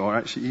evening, or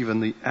actually even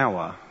the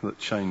hour that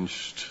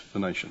changed the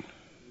nation.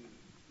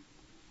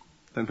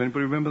 Don't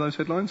anybody remember those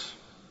headlines?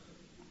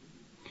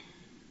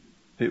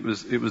 It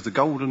was the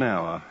golden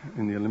hour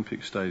in the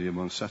Olympic Stadium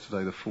on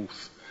Saturday the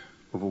 4th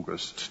of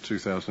August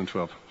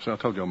 2012. So I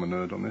told you I'm a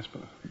nerd on this,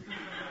 but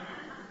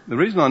the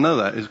reason I know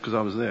that is because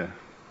I was there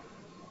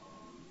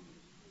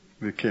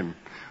with Kim.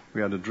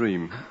 We had a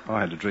dream.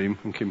 I had a dream,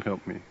 and Kim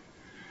helped me.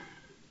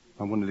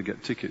 I wanted to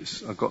get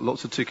tickets. I got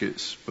lots of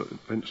tickets, but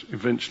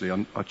eventually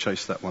I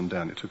chased that one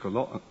down. It took a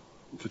lot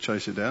to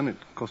chase it down. It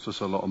cost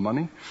us a lot of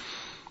money.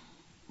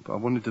 But I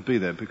wanted to be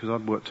there because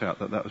I'd worked out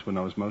that was when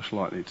I was most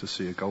likely to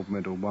see a gold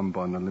medal won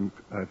by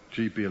a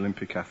GB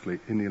Olympic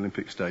athlete in the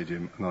Olympic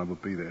Stadium, and I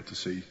would be there to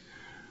see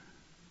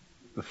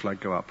the flag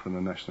go up and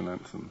the national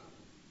anthem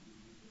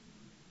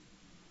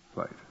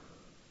played.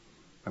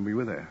 And we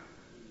were there,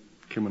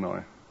 Kim and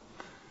I.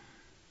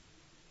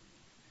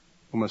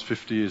 Almost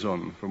 50 years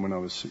on from when I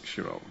was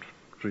 6-year-old,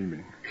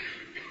 dreaming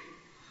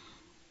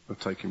of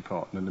taking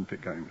part in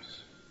Olympic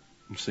Games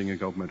and seeing a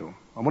gold medal.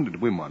 I wanted to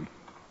win one.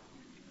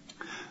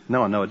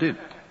 Now I know I did.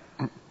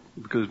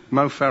 Because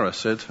Mo Farah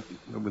said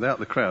that without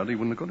the crowd he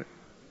wouldn't have got it.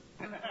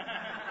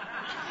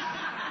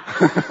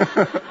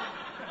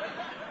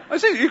 I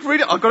see, you can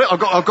read it. I've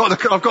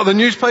got the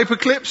newspaper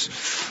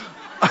clips.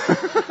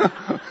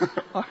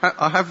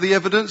 I have the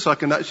evidence. I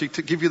can actually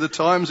give you the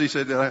times. He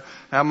said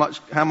how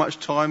much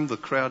time the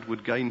crowd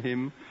would gain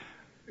him.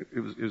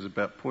 It was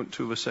about 0.2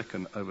 of a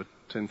second over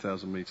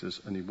 10,000 meters,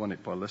 and he won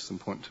it by less than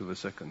 0.2 of a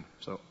second.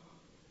 So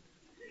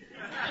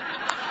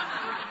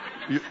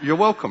you're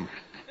welcome.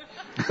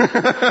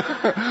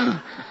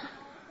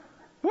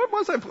 What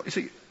was that? You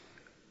see,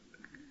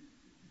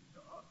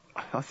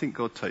 I think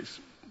God takes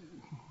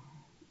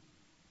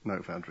note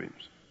of our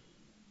dreams.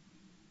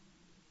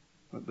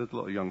 There's a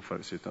lot of young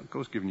folks here.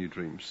 God's given you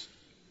dreams.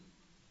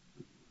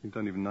 You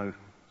don't even know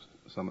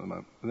some of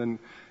them. And then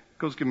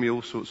God's given me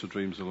all sorts of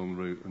dreams along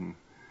the route. And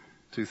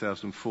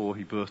 2004,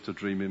 He birthed a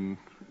dream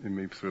in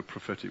me through a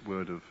prophetic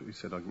word He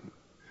said,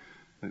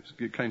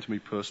 it came to me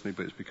personally,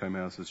 but it became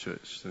ours as a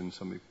church. Then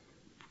somebody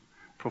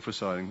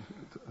prophesying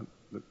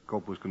that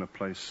God was going to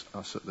place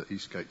us at the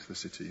east gate to the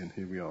city, and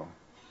here we are.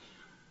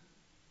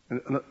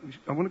 And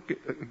I want to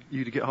get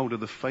you to get hold of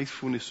the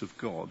faithfulness of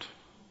God.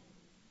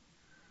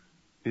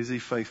 Is He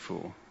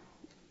faithful?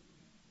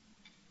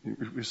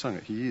 We sang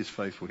it. He is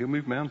faithful. He'll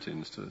move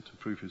mountains to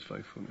prove His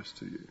faithfulness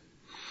to you.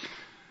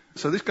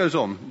 So this goes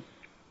on.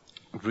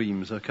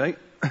 Dreams, okay?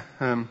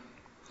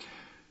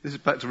 This is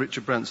back to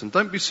Richard Branson.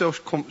 Don't be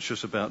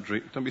self-conscious about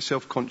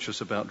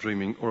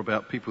dreaming or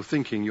about people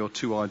thinking you're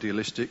too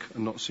idealistic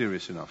and not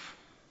serious enough.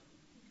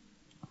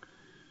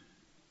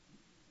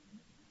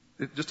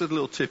 Just a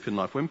little tip in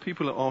life. When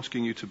people are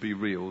asking you to be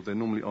real, they're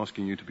normally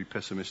asking you to be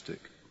pessimistic.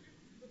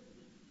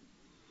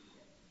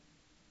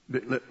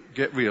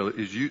 Get real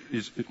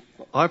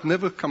I've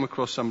never come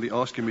across somebody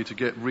asking me to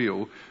get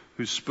real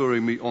who's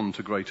spurring me on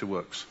to greater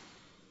works.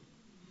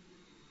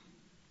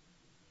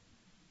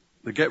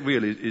 The get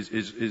real is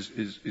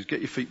get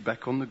your feet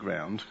back on the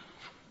ground.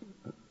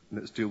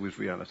 Let's deal with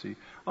reality.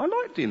 I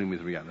like dealing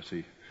with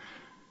reality.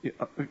 If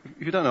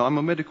you don't know, I'm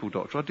a medical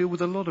doctor. I deal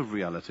with a lot of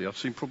reality. I've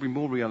seen probably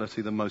more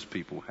reality than most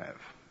people have.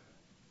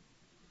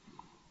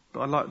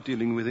 But I like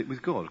dealing with it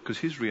with God, because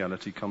His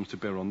reality comes to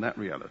bear on that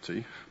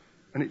reality,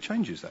 and it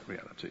changes that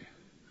reality.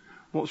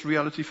 What's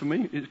reality for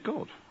me? It's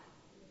God.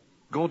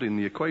 God in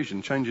the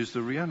equation changes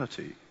the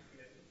reality.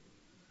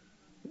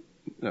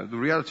 No, the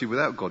reality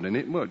without God in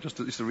it, well,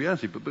 it's the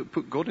reality, but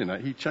put God in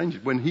it, He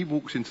changes. When He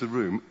walks into the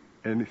room,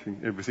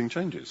 everything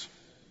changes.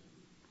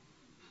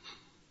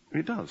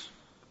 It does.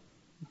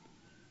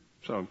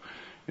 So,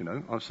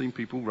 I've seen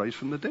people raised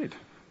from the dead.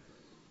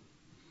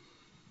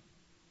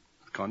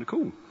 It's kind of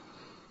cool.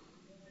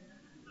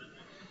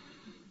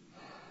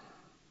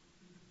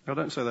 I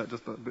don't say that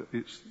just that, but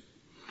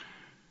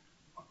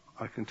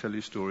I can tell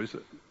you stories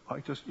that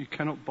you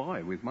cannot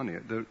buy with money.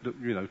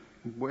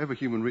 Whatever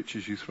human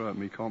riches you throw at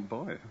me can't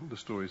buy the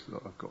stories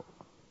that I've got.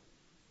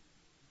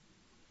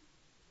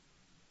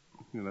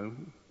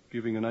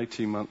 giving an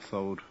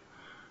 18-month-old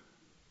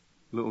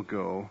little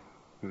girl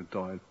who had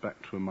died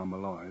back to her mum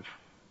alive.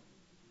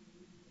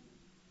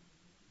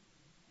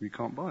 You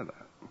can't buy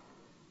that.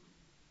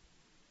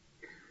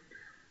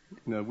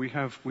 You know, we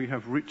have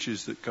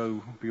riches that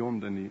go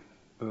beyond any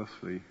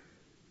earthly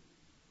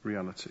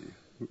reality.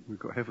 We've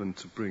got heaven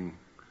to bring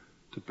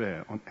to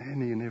bear on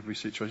any and every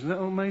situation. Isn't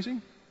that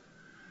amazing?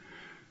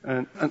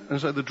 And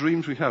so the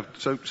dreams we have.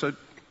 So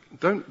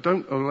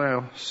don't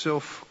allow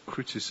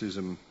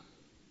self-criticism.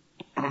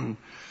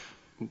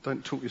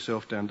 Don't talk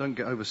yourself down. Don't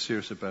get over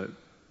serious about it.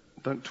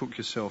 Don't talk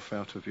yourself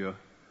out of your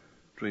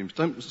dreams.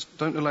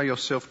 Don't allow your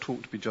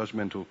self-talk to be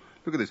judgmental.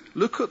 Look at this.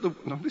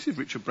 This is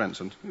Richard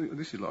Branson.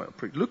 This is like a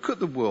prick. Look at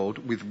the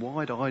world with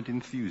wide-eyed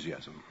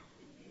enthusiasm.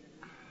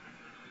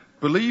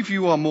 Believe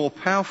you are more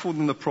powerful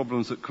than the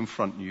problems that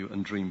confront you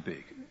and dream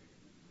big.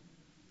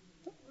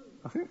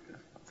 I think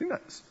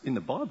that's in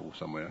the Bible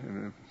somewhere.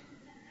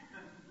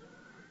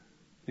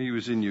 He who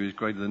is in you is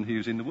greater than he who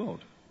is in the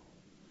world.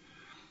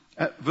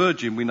 At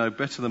Virgin, we know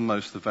better than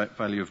most the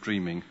value of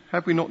dreaming.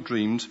 Had we not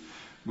dreamed,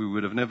 we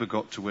would have never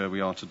got to where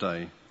we are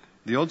today.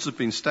 The odds have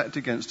been stacked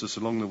against us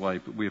along the way,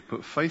 but we have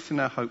put faith in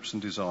our hopes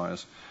and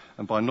desires,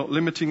 and by not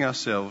limiting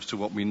ourselves to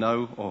what we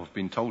know or have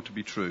been told to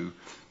be true,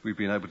 we've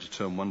been able to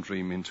turn one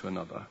dream into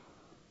another.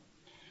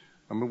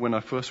 I remember when I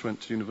first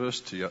went to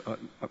university, I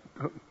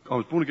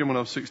was born again when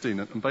I was 16,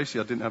 and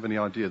basically I didn't have any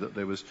idea that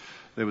there was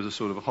a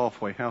sort of a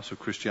halfway house of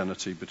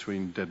Christianity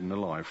between dead and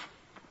alive.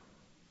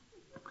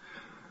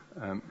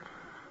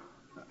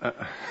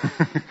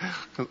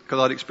 Because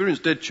I'd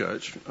experienced dead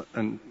church,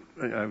 and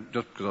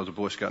just because I was a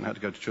Boy Scout and had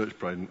to go to church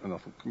parade, and I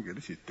thought, yeah,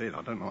 this is dead.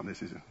 I don't like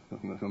this.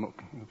 I'm not,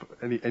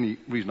 any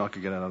reason I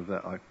could get out of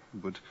that, I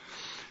would.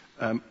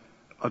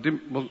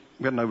 We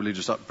had no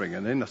religious upbringing,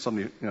 and then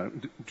suddenly,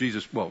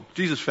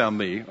 Jesus found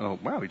me, and I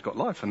thought, wow, he'd got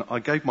life, and I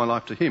gave my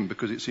life to him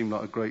because it seemed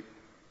like a great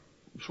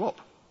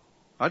swap.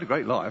 I had a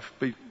great life,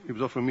 but he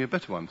was offering me a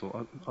better one.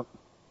 I thought,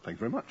 thank you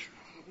very much.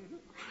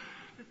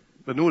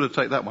 But in order to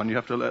take that one, you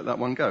have to let that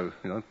one go,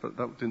 but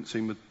that didn't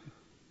seem a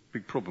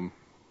big problem.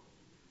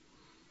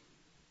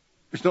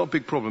 It's not a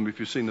big problem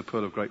if you've seen the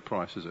pearl of great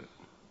price, is it?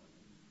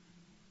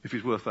 If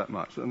he's worth that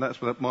much. And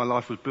that's what my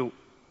life was built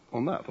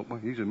on that. I thought, well,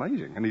 he's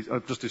amazing. And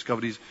I've just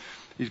discovered he's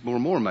more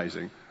and more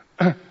amazing.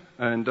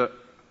 And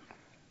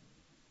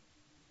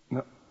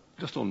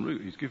just en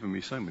route, he's given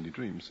me so many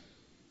dreams.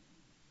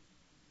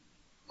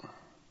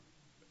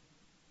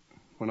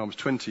 When I was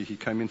 20, he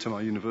came into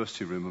my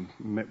university room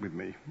and met with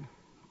me.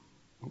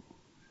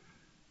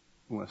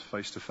 Almost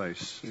face to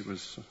face. It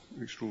was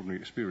an extraordinary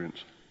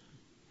experience.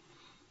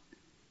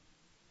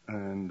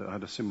 And I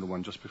had a similar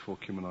one just before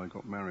Kim and I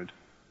got married.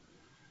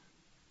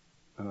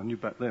 And I knew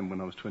back then,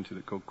 when I was 20,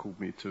 that God called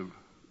me to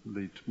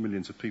lead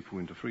millions of people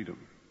into freedom.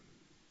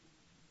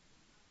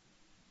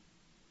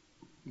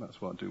 That's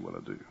why I do what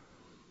I do.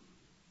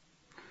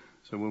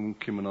 So when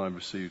Kim and I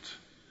received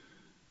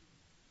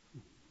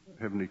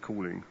heavenly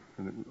calling,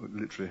 and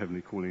literally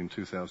heavenly calling in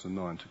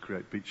 2009 to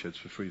create beachheads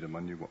for freedom,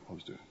 I knew what I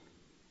was doing.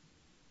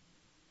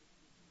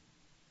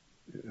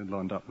 It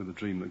lined up with the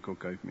dream that God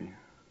gave me.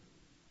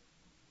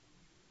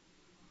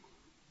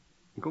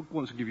 God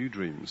wants to give you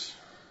dreams,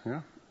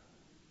 yeah?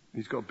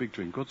 He's got a big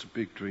dream. God's a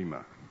big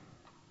dreamer.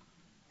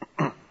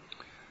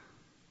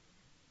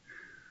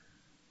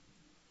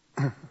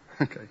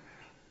 Okay.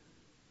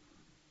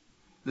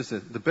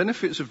 Listen, the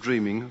benefits of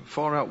dreaming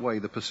far outweigh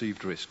the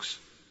perceived risks.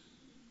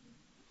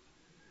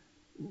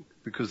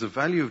 Because the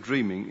value of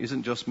dreaming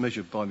isn't just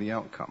measured by the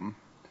outcome,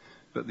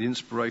 but the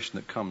inspiration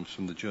that comes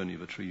from the journey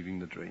of achieving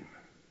the dream.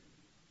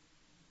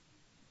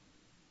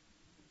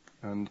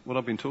 And what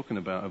I've been talking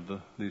about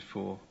of these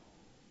 4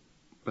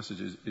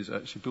 messages is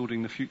actually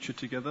building the future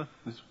together.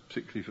 This,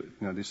 particularly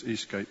for this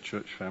Eastgate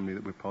Church family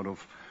that we're part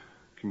of,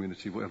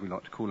 community, whatever we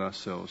like to call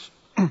ourselves.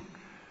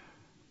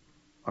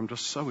 I'm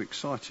just so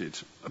excited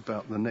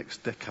about the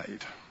next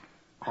decade.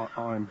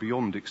 I'm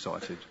beyond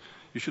excited.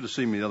 You should have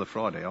seen me the other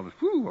Friday. I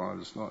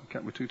was like a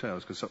cat with 2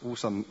 tails, because all of a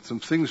sudden some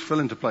things fell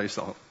into place.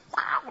 I thought,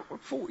 wow,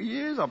 40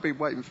 years I've been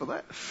waiting for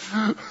that.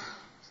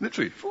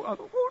 Literally, 40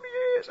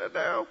 years, and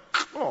now,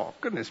 oh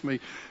goodness me,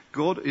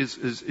 God is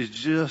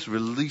just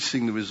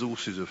releasing the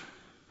resources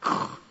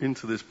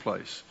into this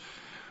place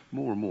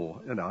more and more.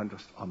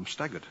 I'm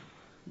staggered.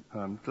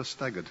 Just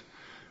staggered.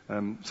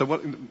 So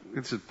what?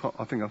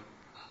 I think I've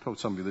told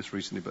somebody this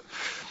recently, but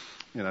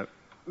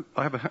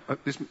I have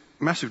this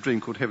massive dream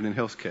called Heaven in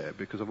Healthcare,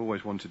 because I've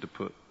always wanted to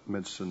put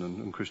medicine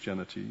and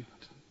Christianity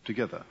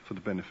together for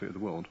the benefit of the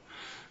world.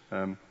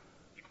 I've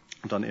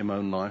done it in my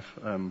own life,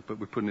 but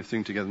we're putting this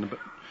thing together. But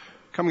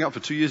coming up for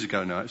 2 years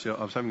ago now, actually,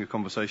 I was having a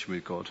conversation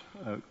with God,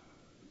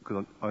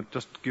 because I'd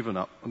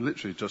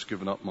literally just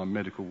given up my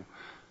medical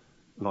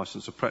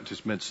license to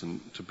practice medicine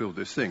to build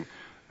this thing.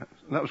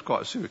 And that was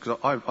quite serious, because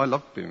I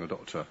love being a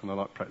doctor and I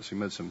like practicing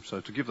medicine.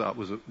 So to give that up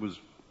was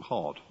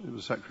hard. It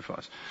was a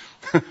sacrifice.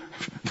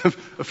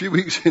 A few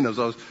weeks in, as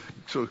I was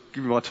sort of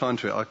giving my time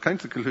to it, I came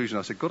to the conclusion,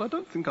 I said, God, I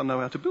don't think I know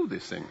how to build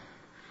this thing.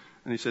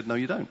 And he said, no,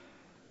 you don't.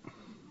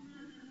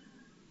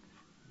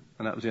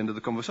 And that was the end of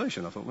the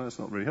conversation. I thought, well, that's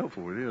not really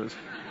helpful, really.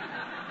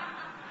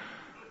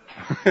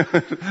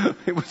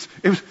 It was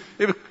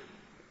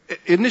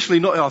initially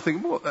not. I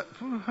think, what?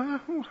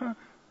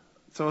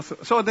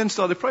 So I then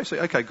started praying, say,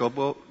 okay, God,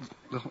 well,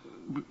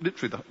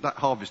 literally that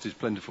harvest is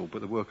plentiful,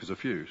 but the workers are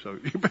few. So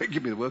you better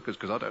give me the workers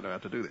because I don't know how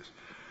to do this.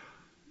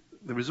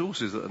 The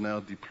resources that are now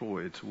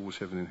deployed towards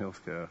heaven in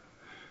healthcare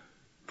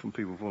from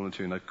people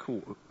volunteering, they've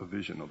caught a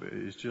vision of it.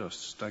 It is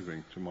just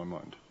staggering to my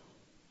mind.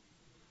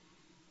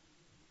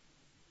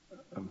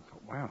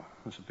 Wow,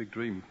 that's a big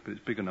dream, but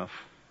it's big enough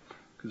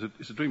because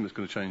it's a dream that's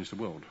going to change the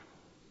world.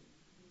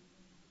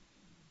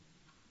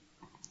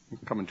 You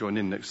can come and join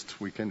in next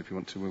weekend if you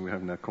want to when we're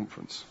having our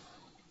conference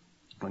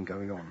and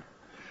going on.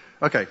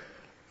 Okay,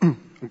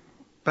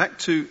 back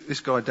to this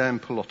guy, Dan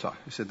Pallotta.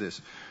 He said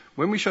this: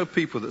 when we show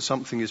people that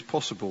something is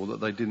possible that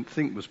they didn't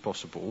think was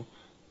possible,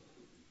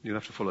 you'll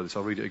have to follow this,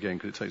 I'll read it again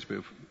because it takes a bit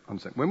of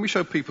understanding. When we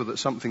show people that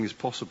something is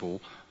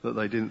possible that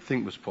they didn't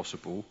think was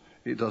possible,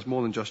 it does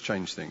more than just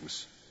change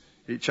things.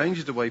 It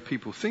changes the way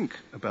people think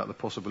about the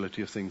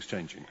possibility of things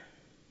changing.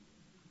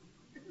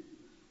 Do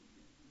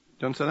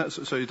you understand that?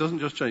 So it doesn't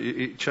just change,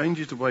 it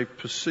changes the way we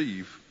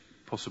perceive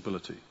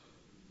possibility.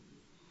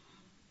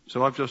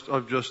 So I've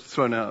just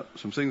thrown out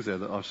some things there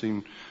that I've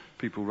seen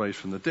people raise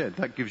from the dead.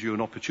 That gives you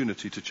an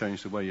opportunity to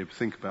change the way you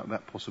think about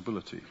that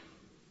possibility.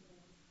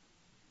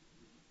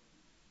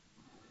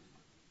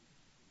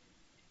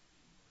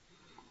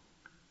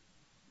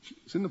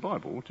 It's in the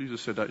Bible.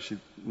 Jesus said,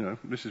 actually,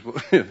 this is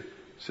what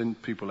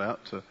send people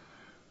out to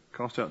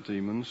cast out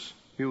demons,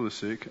 heal the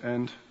sick,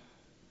 and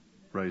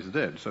raise the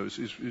dead. So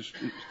it's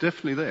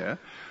definitely there.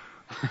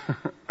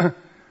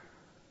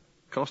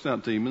 Casting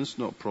out demons,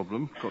 not a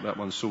problem. Got that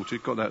one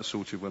sorted. Got that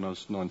sorted when I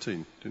was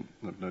 19.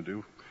 No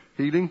deal.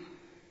 Healing,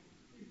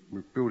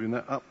 we're building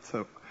that up.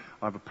 So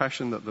I have a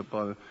passion that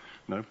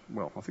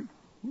I think,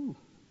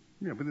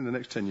 within the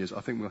next 10 years,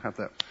 I think we'll have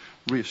that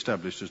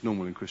re-established as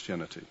normal in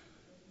Christianity.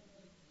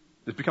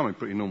 It's becoming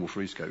pretty normal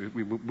for Eastgate.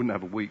 We wouldn't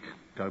have a week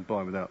go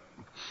by without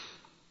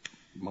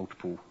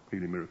multiple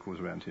healing miracles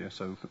around here,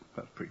 so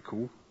that's pretty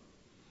cool.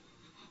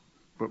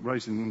 But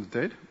raising the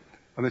dead,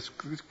 and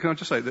can I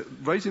just say that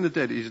raising the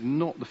dead is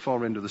not the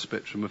far end of the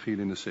spectrum of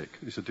healing the sick.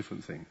 It's a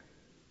different thing.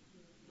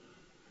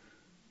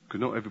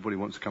 Because not everybody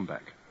wants to come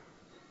back.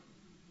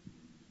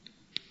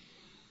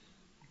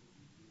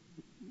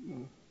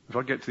 If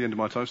I get to the end of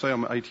my time, say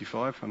I'm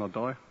 85 and I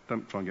die,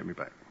 don't try and get me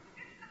back.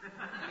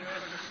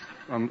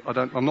 I'm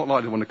not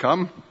likely to want to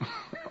come,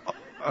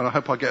 and I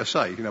hope I get a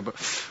say, but do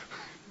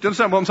you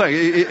understand what I'm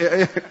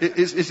saying?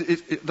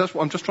 That's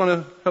what I'm just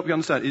trying to help you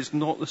understand. It's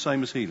not the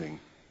same as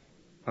healing.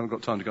 I haven't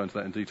got time to go into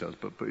that in details,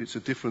 but it's a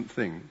different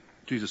thing.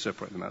 Jesus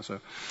separated them out, so.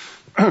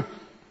 But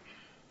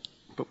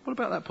what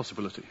about that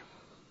possibility?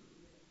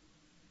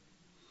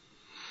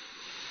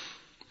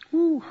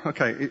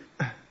 Okay,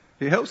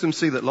 it helps them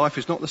see that life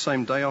is not the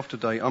same day after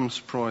day,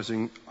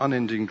 unsurprising,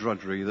 unending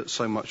drudgery that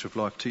so much of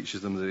life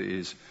teaches them that it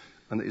is,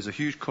 and it is a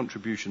huge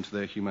contribution to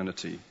their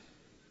humanity.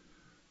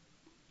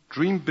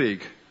 Dream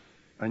big,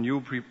 and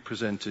you'll be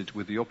presented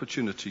with the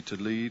opportunity to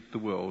lead the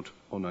world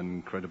on an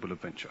incredible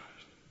adventure.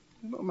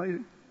 Isn't that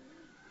amazing?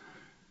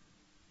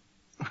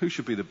 Who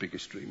should be the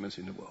biggest dreamers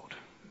in the world?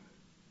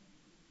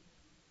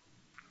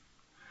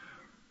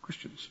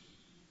 Christians.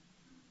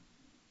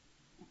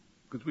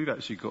 Because we've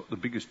actually got the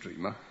biggest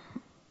dreamer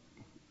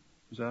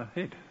as our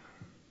head,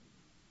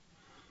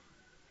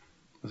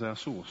 as our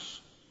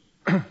source.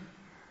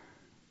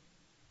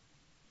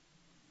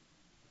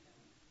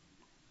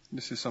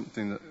 This is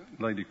something that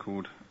a lady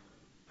called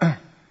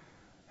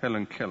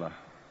Helen Keller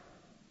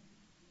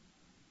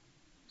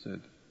said.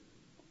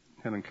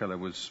 Helen Keller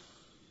was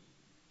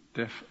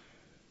deaf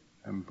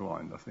and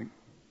blind, I think.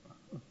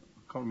 I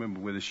can't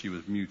remember whether she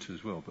was mute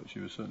as well, but she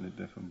was certainly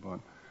deaf and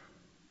blind.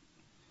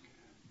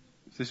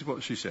 This is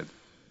what she said.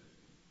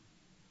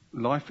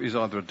 Life is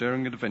either a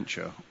daring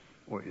adventure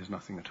or it is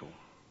nothing at all.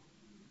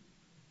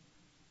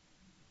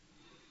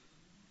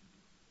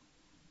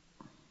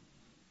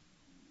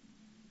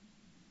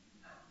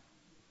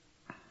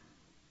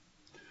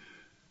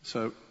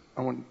 So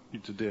I want you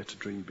to dare to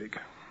dream big.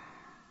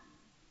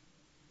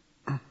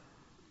 I've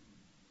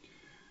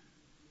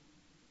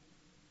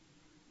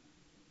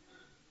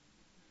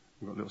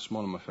got a little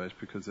smile on my face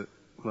because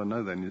what I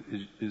know then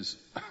is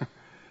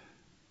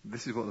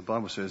this is what the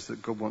Bible says,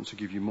 that God wants to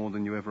give you more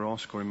than you ever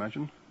ask or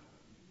imagine.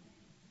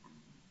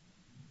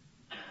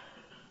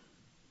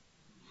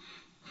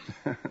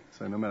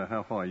 So no matter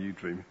how high you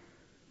dream,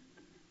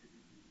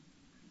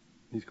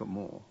 He's got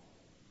more.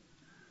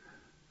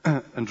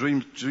 And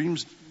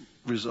dreams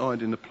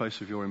reside in the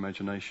place of your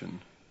imagination.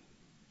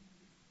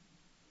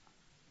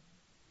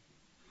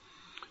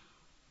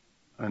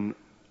 And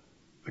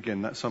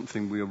again, that's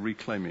something we are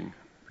reclaiming,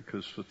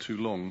 because for too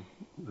long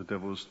the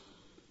devil's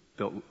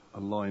dealt a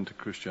lie into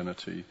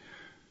Christianity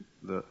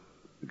that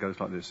goes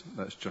like this: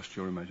 that's just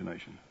your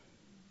imagination.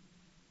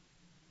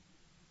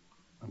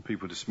 And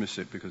people dismiss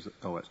it because,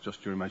 it's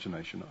just your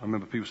imagination. I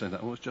remember people saying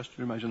that, it's just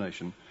your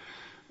imagination,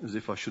 as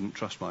if I shouldn't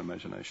trust my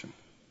imagination.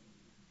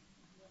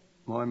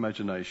 my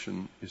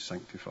imagination is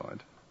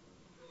sanctified.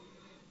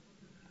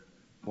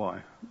 Why?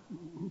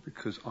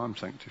 Because I'm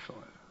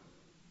sanctified.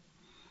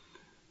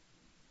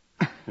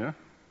 Yeah?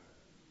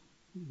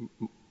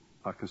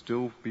 I can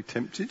still be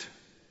tempted,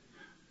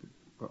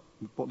 but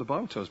what the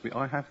Bible tells me,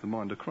 I have the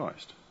mind of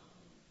Christ.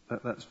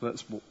 That's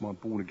what my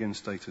born-again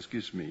status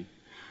gives me.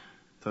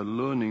 So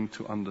learning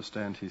to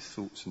understand his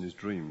thoughts and his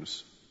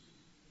dreams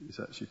is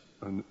actually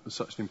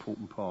such an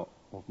important part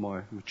of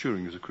my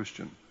maturing as a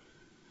Christian.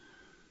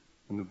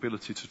 And the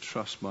ability to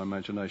trust my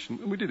imagination.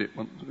 And we did it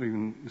once,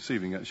 even this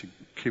evening, actually.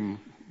 Kim,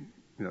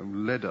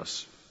 led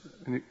us,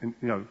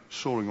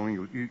 soaring on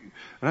eagles.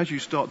 And as you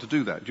start to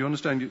do that, do you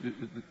understand?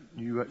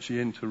 You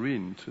actually enter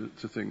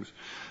into things.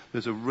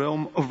 There's a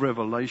realm of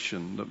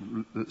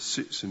revelation that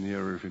sits in the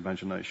area of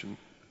imagination.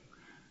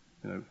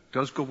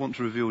 Does God want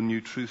to reveal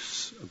new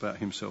truths about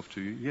himself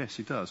to you? Yes,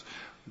 he does.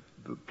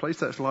 The place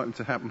that's likely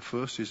to happen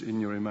first is in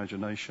your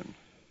imagination.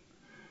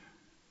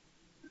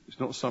 It's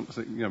not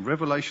something,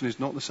 revelation is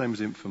not the same as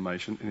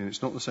information, and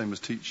it's not the same as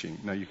teaching.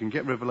 Now, you can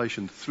get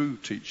revelation through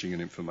teaching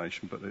and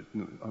information, but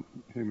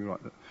hear me right,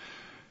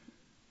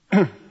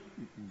 that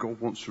God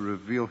wants to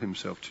reveal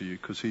himself to you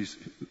because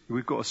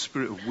we've got a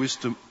spirit of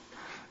wisdom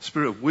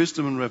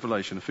and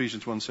revelation.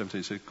 Ephesians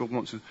 1:17 says God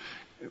wants to.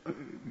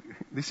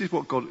 This is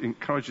what God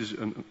encourages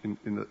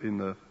in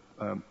the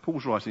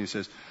Paul's writing. He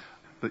says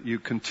that you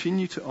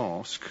continue to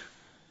ask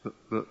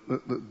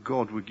that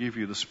God would give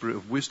you the spirit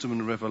of wisdom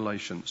and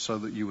revelation so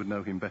that you would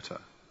know him better.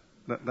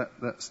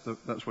 That's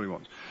what he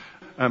wants.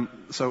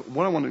 So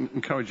what I want to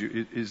encourage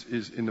you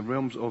is in the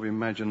realms of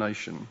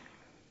imagination,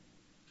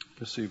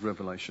 receive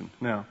revelation.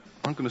 Now,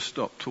 I'm going to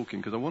stop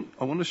talking because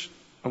I want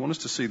us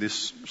to see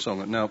this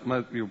song. Now,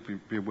 you'll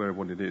be aware of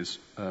what it is.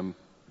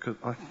 Because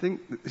I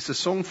think it's a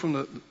song from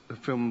the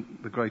film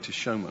The Greatest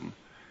Showman.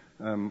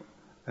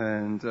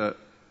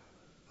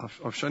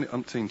 I've shown it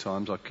umpteen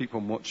times. I keep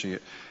on watching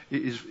it.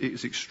 It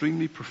is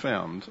extremely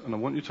profound, and I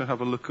want you to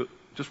have a look at,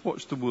 just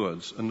watch the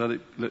words and let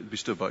it be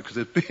stood by. Because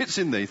there's bits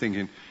in there you're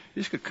thinking,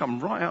 this could come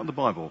right out of the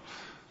Bible.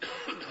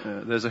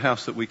 There's a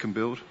house that we can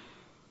build,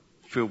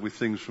 filled with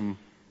things from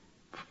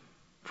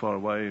far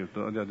away.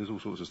 There's all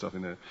sorts of stuff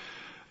in there.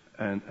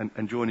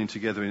 And joining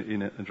together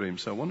in a dream.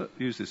 So I want to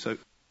use this. So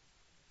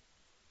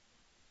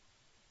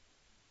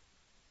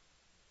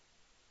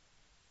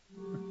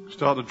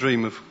start a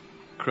dream of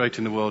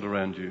creating the world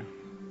around you.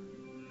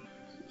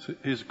 So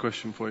here's a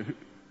question for you.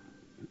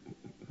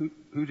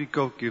 Who did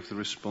God give the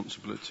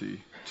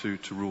responsibility to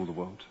rule the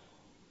world?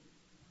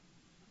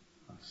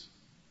 Us.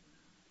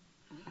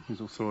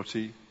 His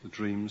authority, the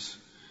dreams.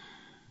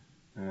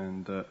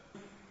 And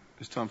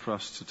it's time for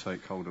us to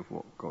take hold of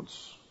what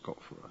God's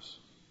got for us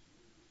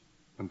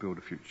and build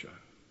a future.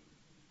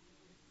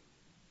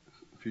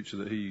 A future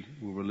that he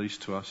will release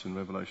to us in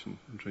revelation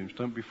and dreams.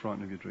 Don't be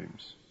frightened of your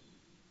dreams.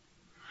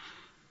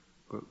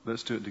 But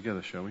let's do it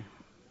together, shall we?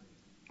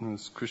 And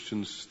as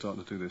Christians start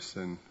to do this,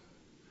 then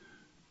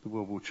the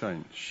world will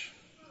change.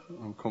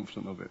 I'm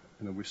confident of it.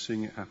 We're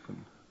seeing it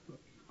happen.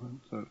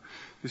 So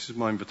this is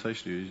my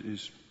invitation to you,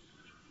 is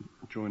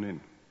join in.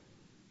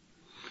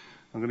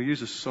 I'm going to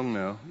use a song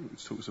now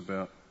which talks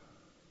about,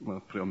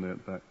 I'll put it on there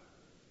at the back.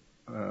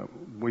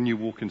 When you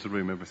walk into the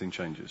room, everything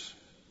changes.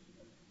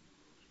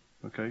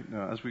 Okay?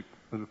 Now, as we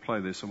play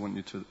this, I want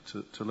you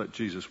to let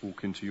Jesus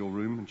walk into your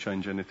room and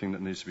change anything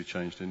that needs to be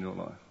changed in your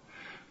life.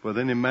 But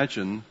then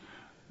imagine,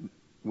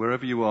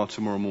 wherever you are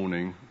tomorrow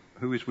morning,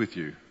 who is with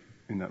you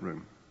in that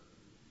room?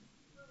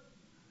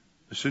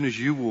 As soon as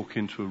you walk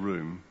into a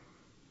room,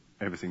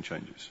 everything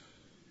changes.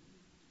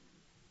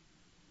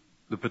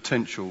 The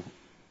potential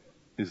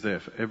is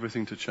there for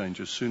everything to change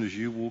as soon as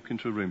you walk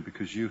into a room,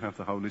 because you have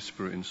the Holy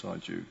Spirit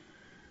inside you.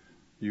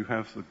 You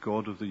have the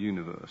God of the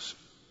universe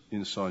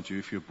inside you.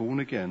 If you're born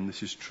again,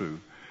 this is true.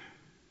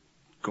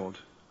 God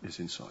is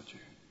inside you.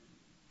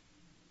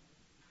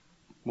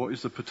 What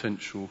is the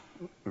potential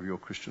of your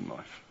Christian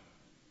life?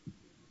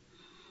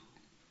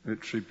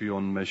 Literally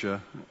beyond measure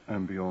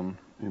and beyond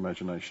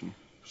imagination.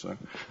 So,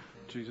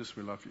 Jesus,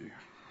 we love you.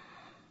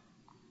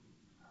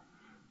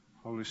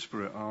 Holy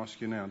Spirit, I ask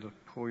you now to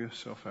pour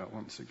yourself out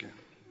once again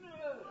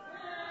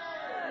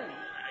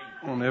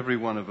on every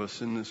one of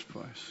us in this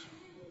place.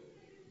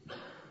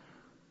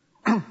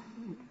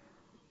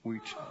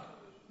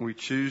 We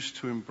choose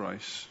to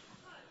embrace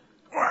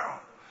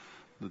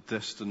the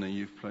destiny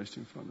you've placed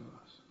in front of us.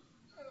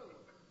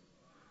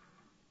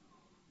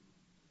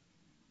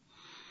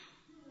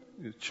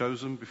 You're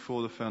chosen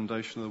before the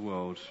foundation of the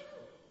world,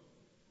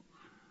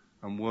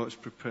 and works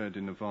prepared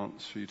in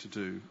advance for you to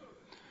do.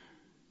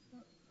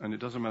 And it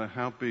doesn't matter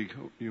how big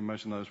you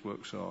imagine those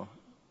works are,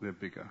 they're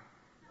bigger.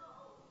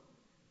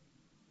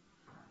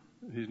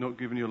 He's not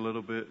given you a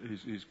little bit.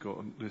 He's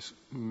got this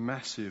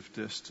massive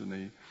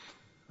destiny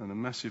and a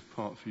massive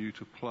part for you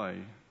to play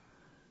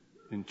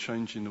in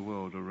changing the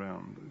world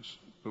around us.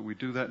 But we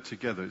do that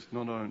together. It's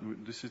not our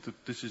own.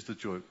 This is the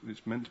joy.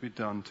 It's meant to be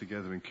done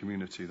together in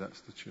community. That's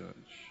the church.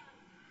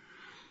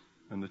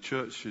 And the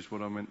church is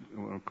what I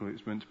call it.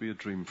 It's meant to be a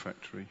dream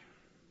factory.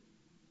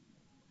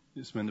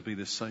 It's meant to be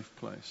this safe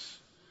place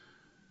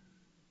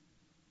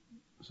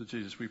So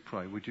Jesus, we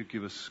pray, would you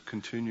give us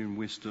continuing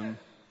wisdom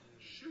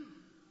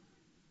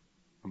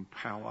and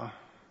power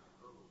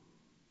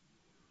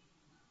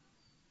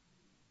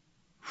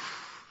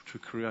to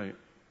create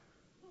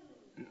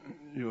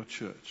your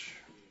church,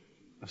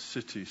 a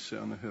city set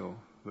on a hill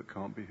that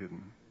can't be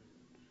hidden,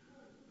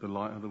 the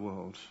light of the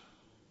world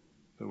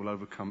that will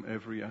overcome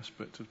every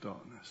aspect of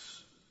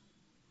darkness.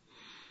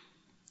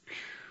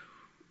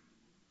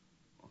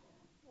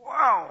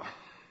 Wow!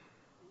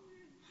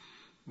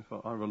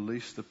 If I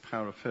release the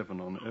power of heaven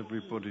on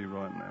everybody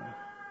right now.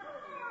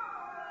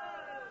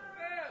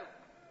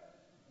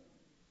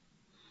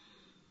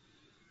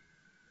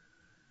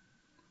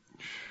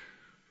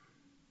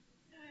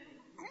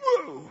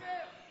 Whoa!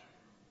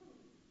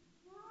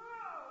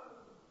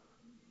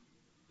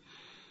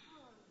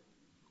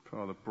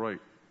 Father, break.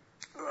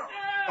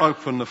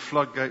 Open the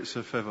floodgates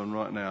of heaven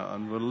right now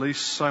and release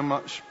so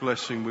much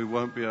blessing we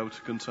won't be able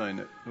to contain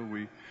it.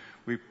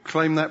 We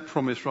claim that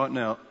promise right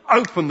now.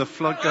 Open the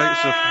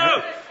floodgates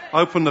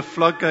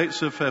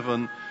of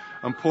heaven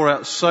and pour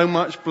out so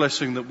much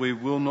blessing that we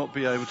will not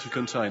be able to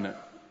contain it.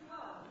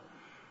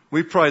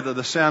 We pray that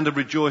the sound of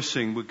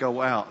rejoicing would go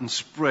out and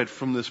spread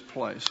from this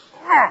place.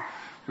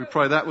 We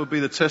pray that would be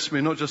the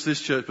testimony, not just this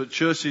church, but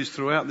churches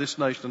throughout this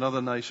nation and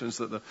other nations,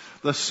 that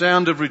the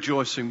sound of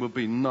rejoicing would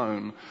be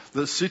known,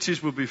 that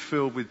cities would be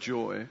filled with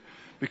joy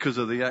because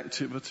of the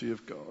activity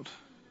of God.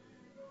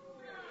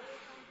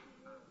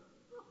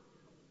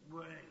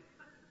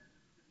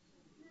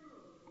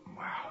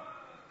 Wow.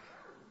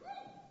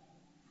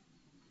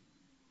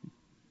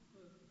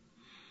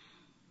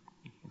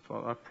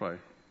 Father, I pray.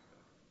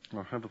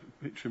 I have a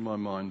picture in my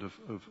mind of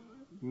a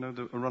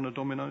run of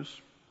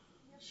dominoes?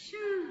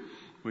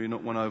 Where you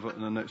knock one over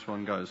and the next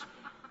one goes.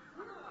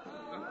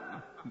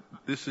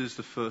 This is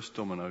the first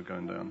domino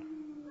going down.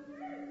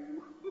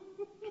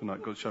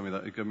 Tonight, God showed me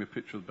that. He gave me a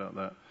picture about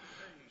that.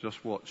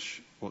 Just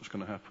watch what's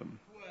going to happen.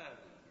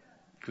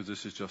 Because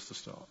this is just the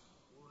start.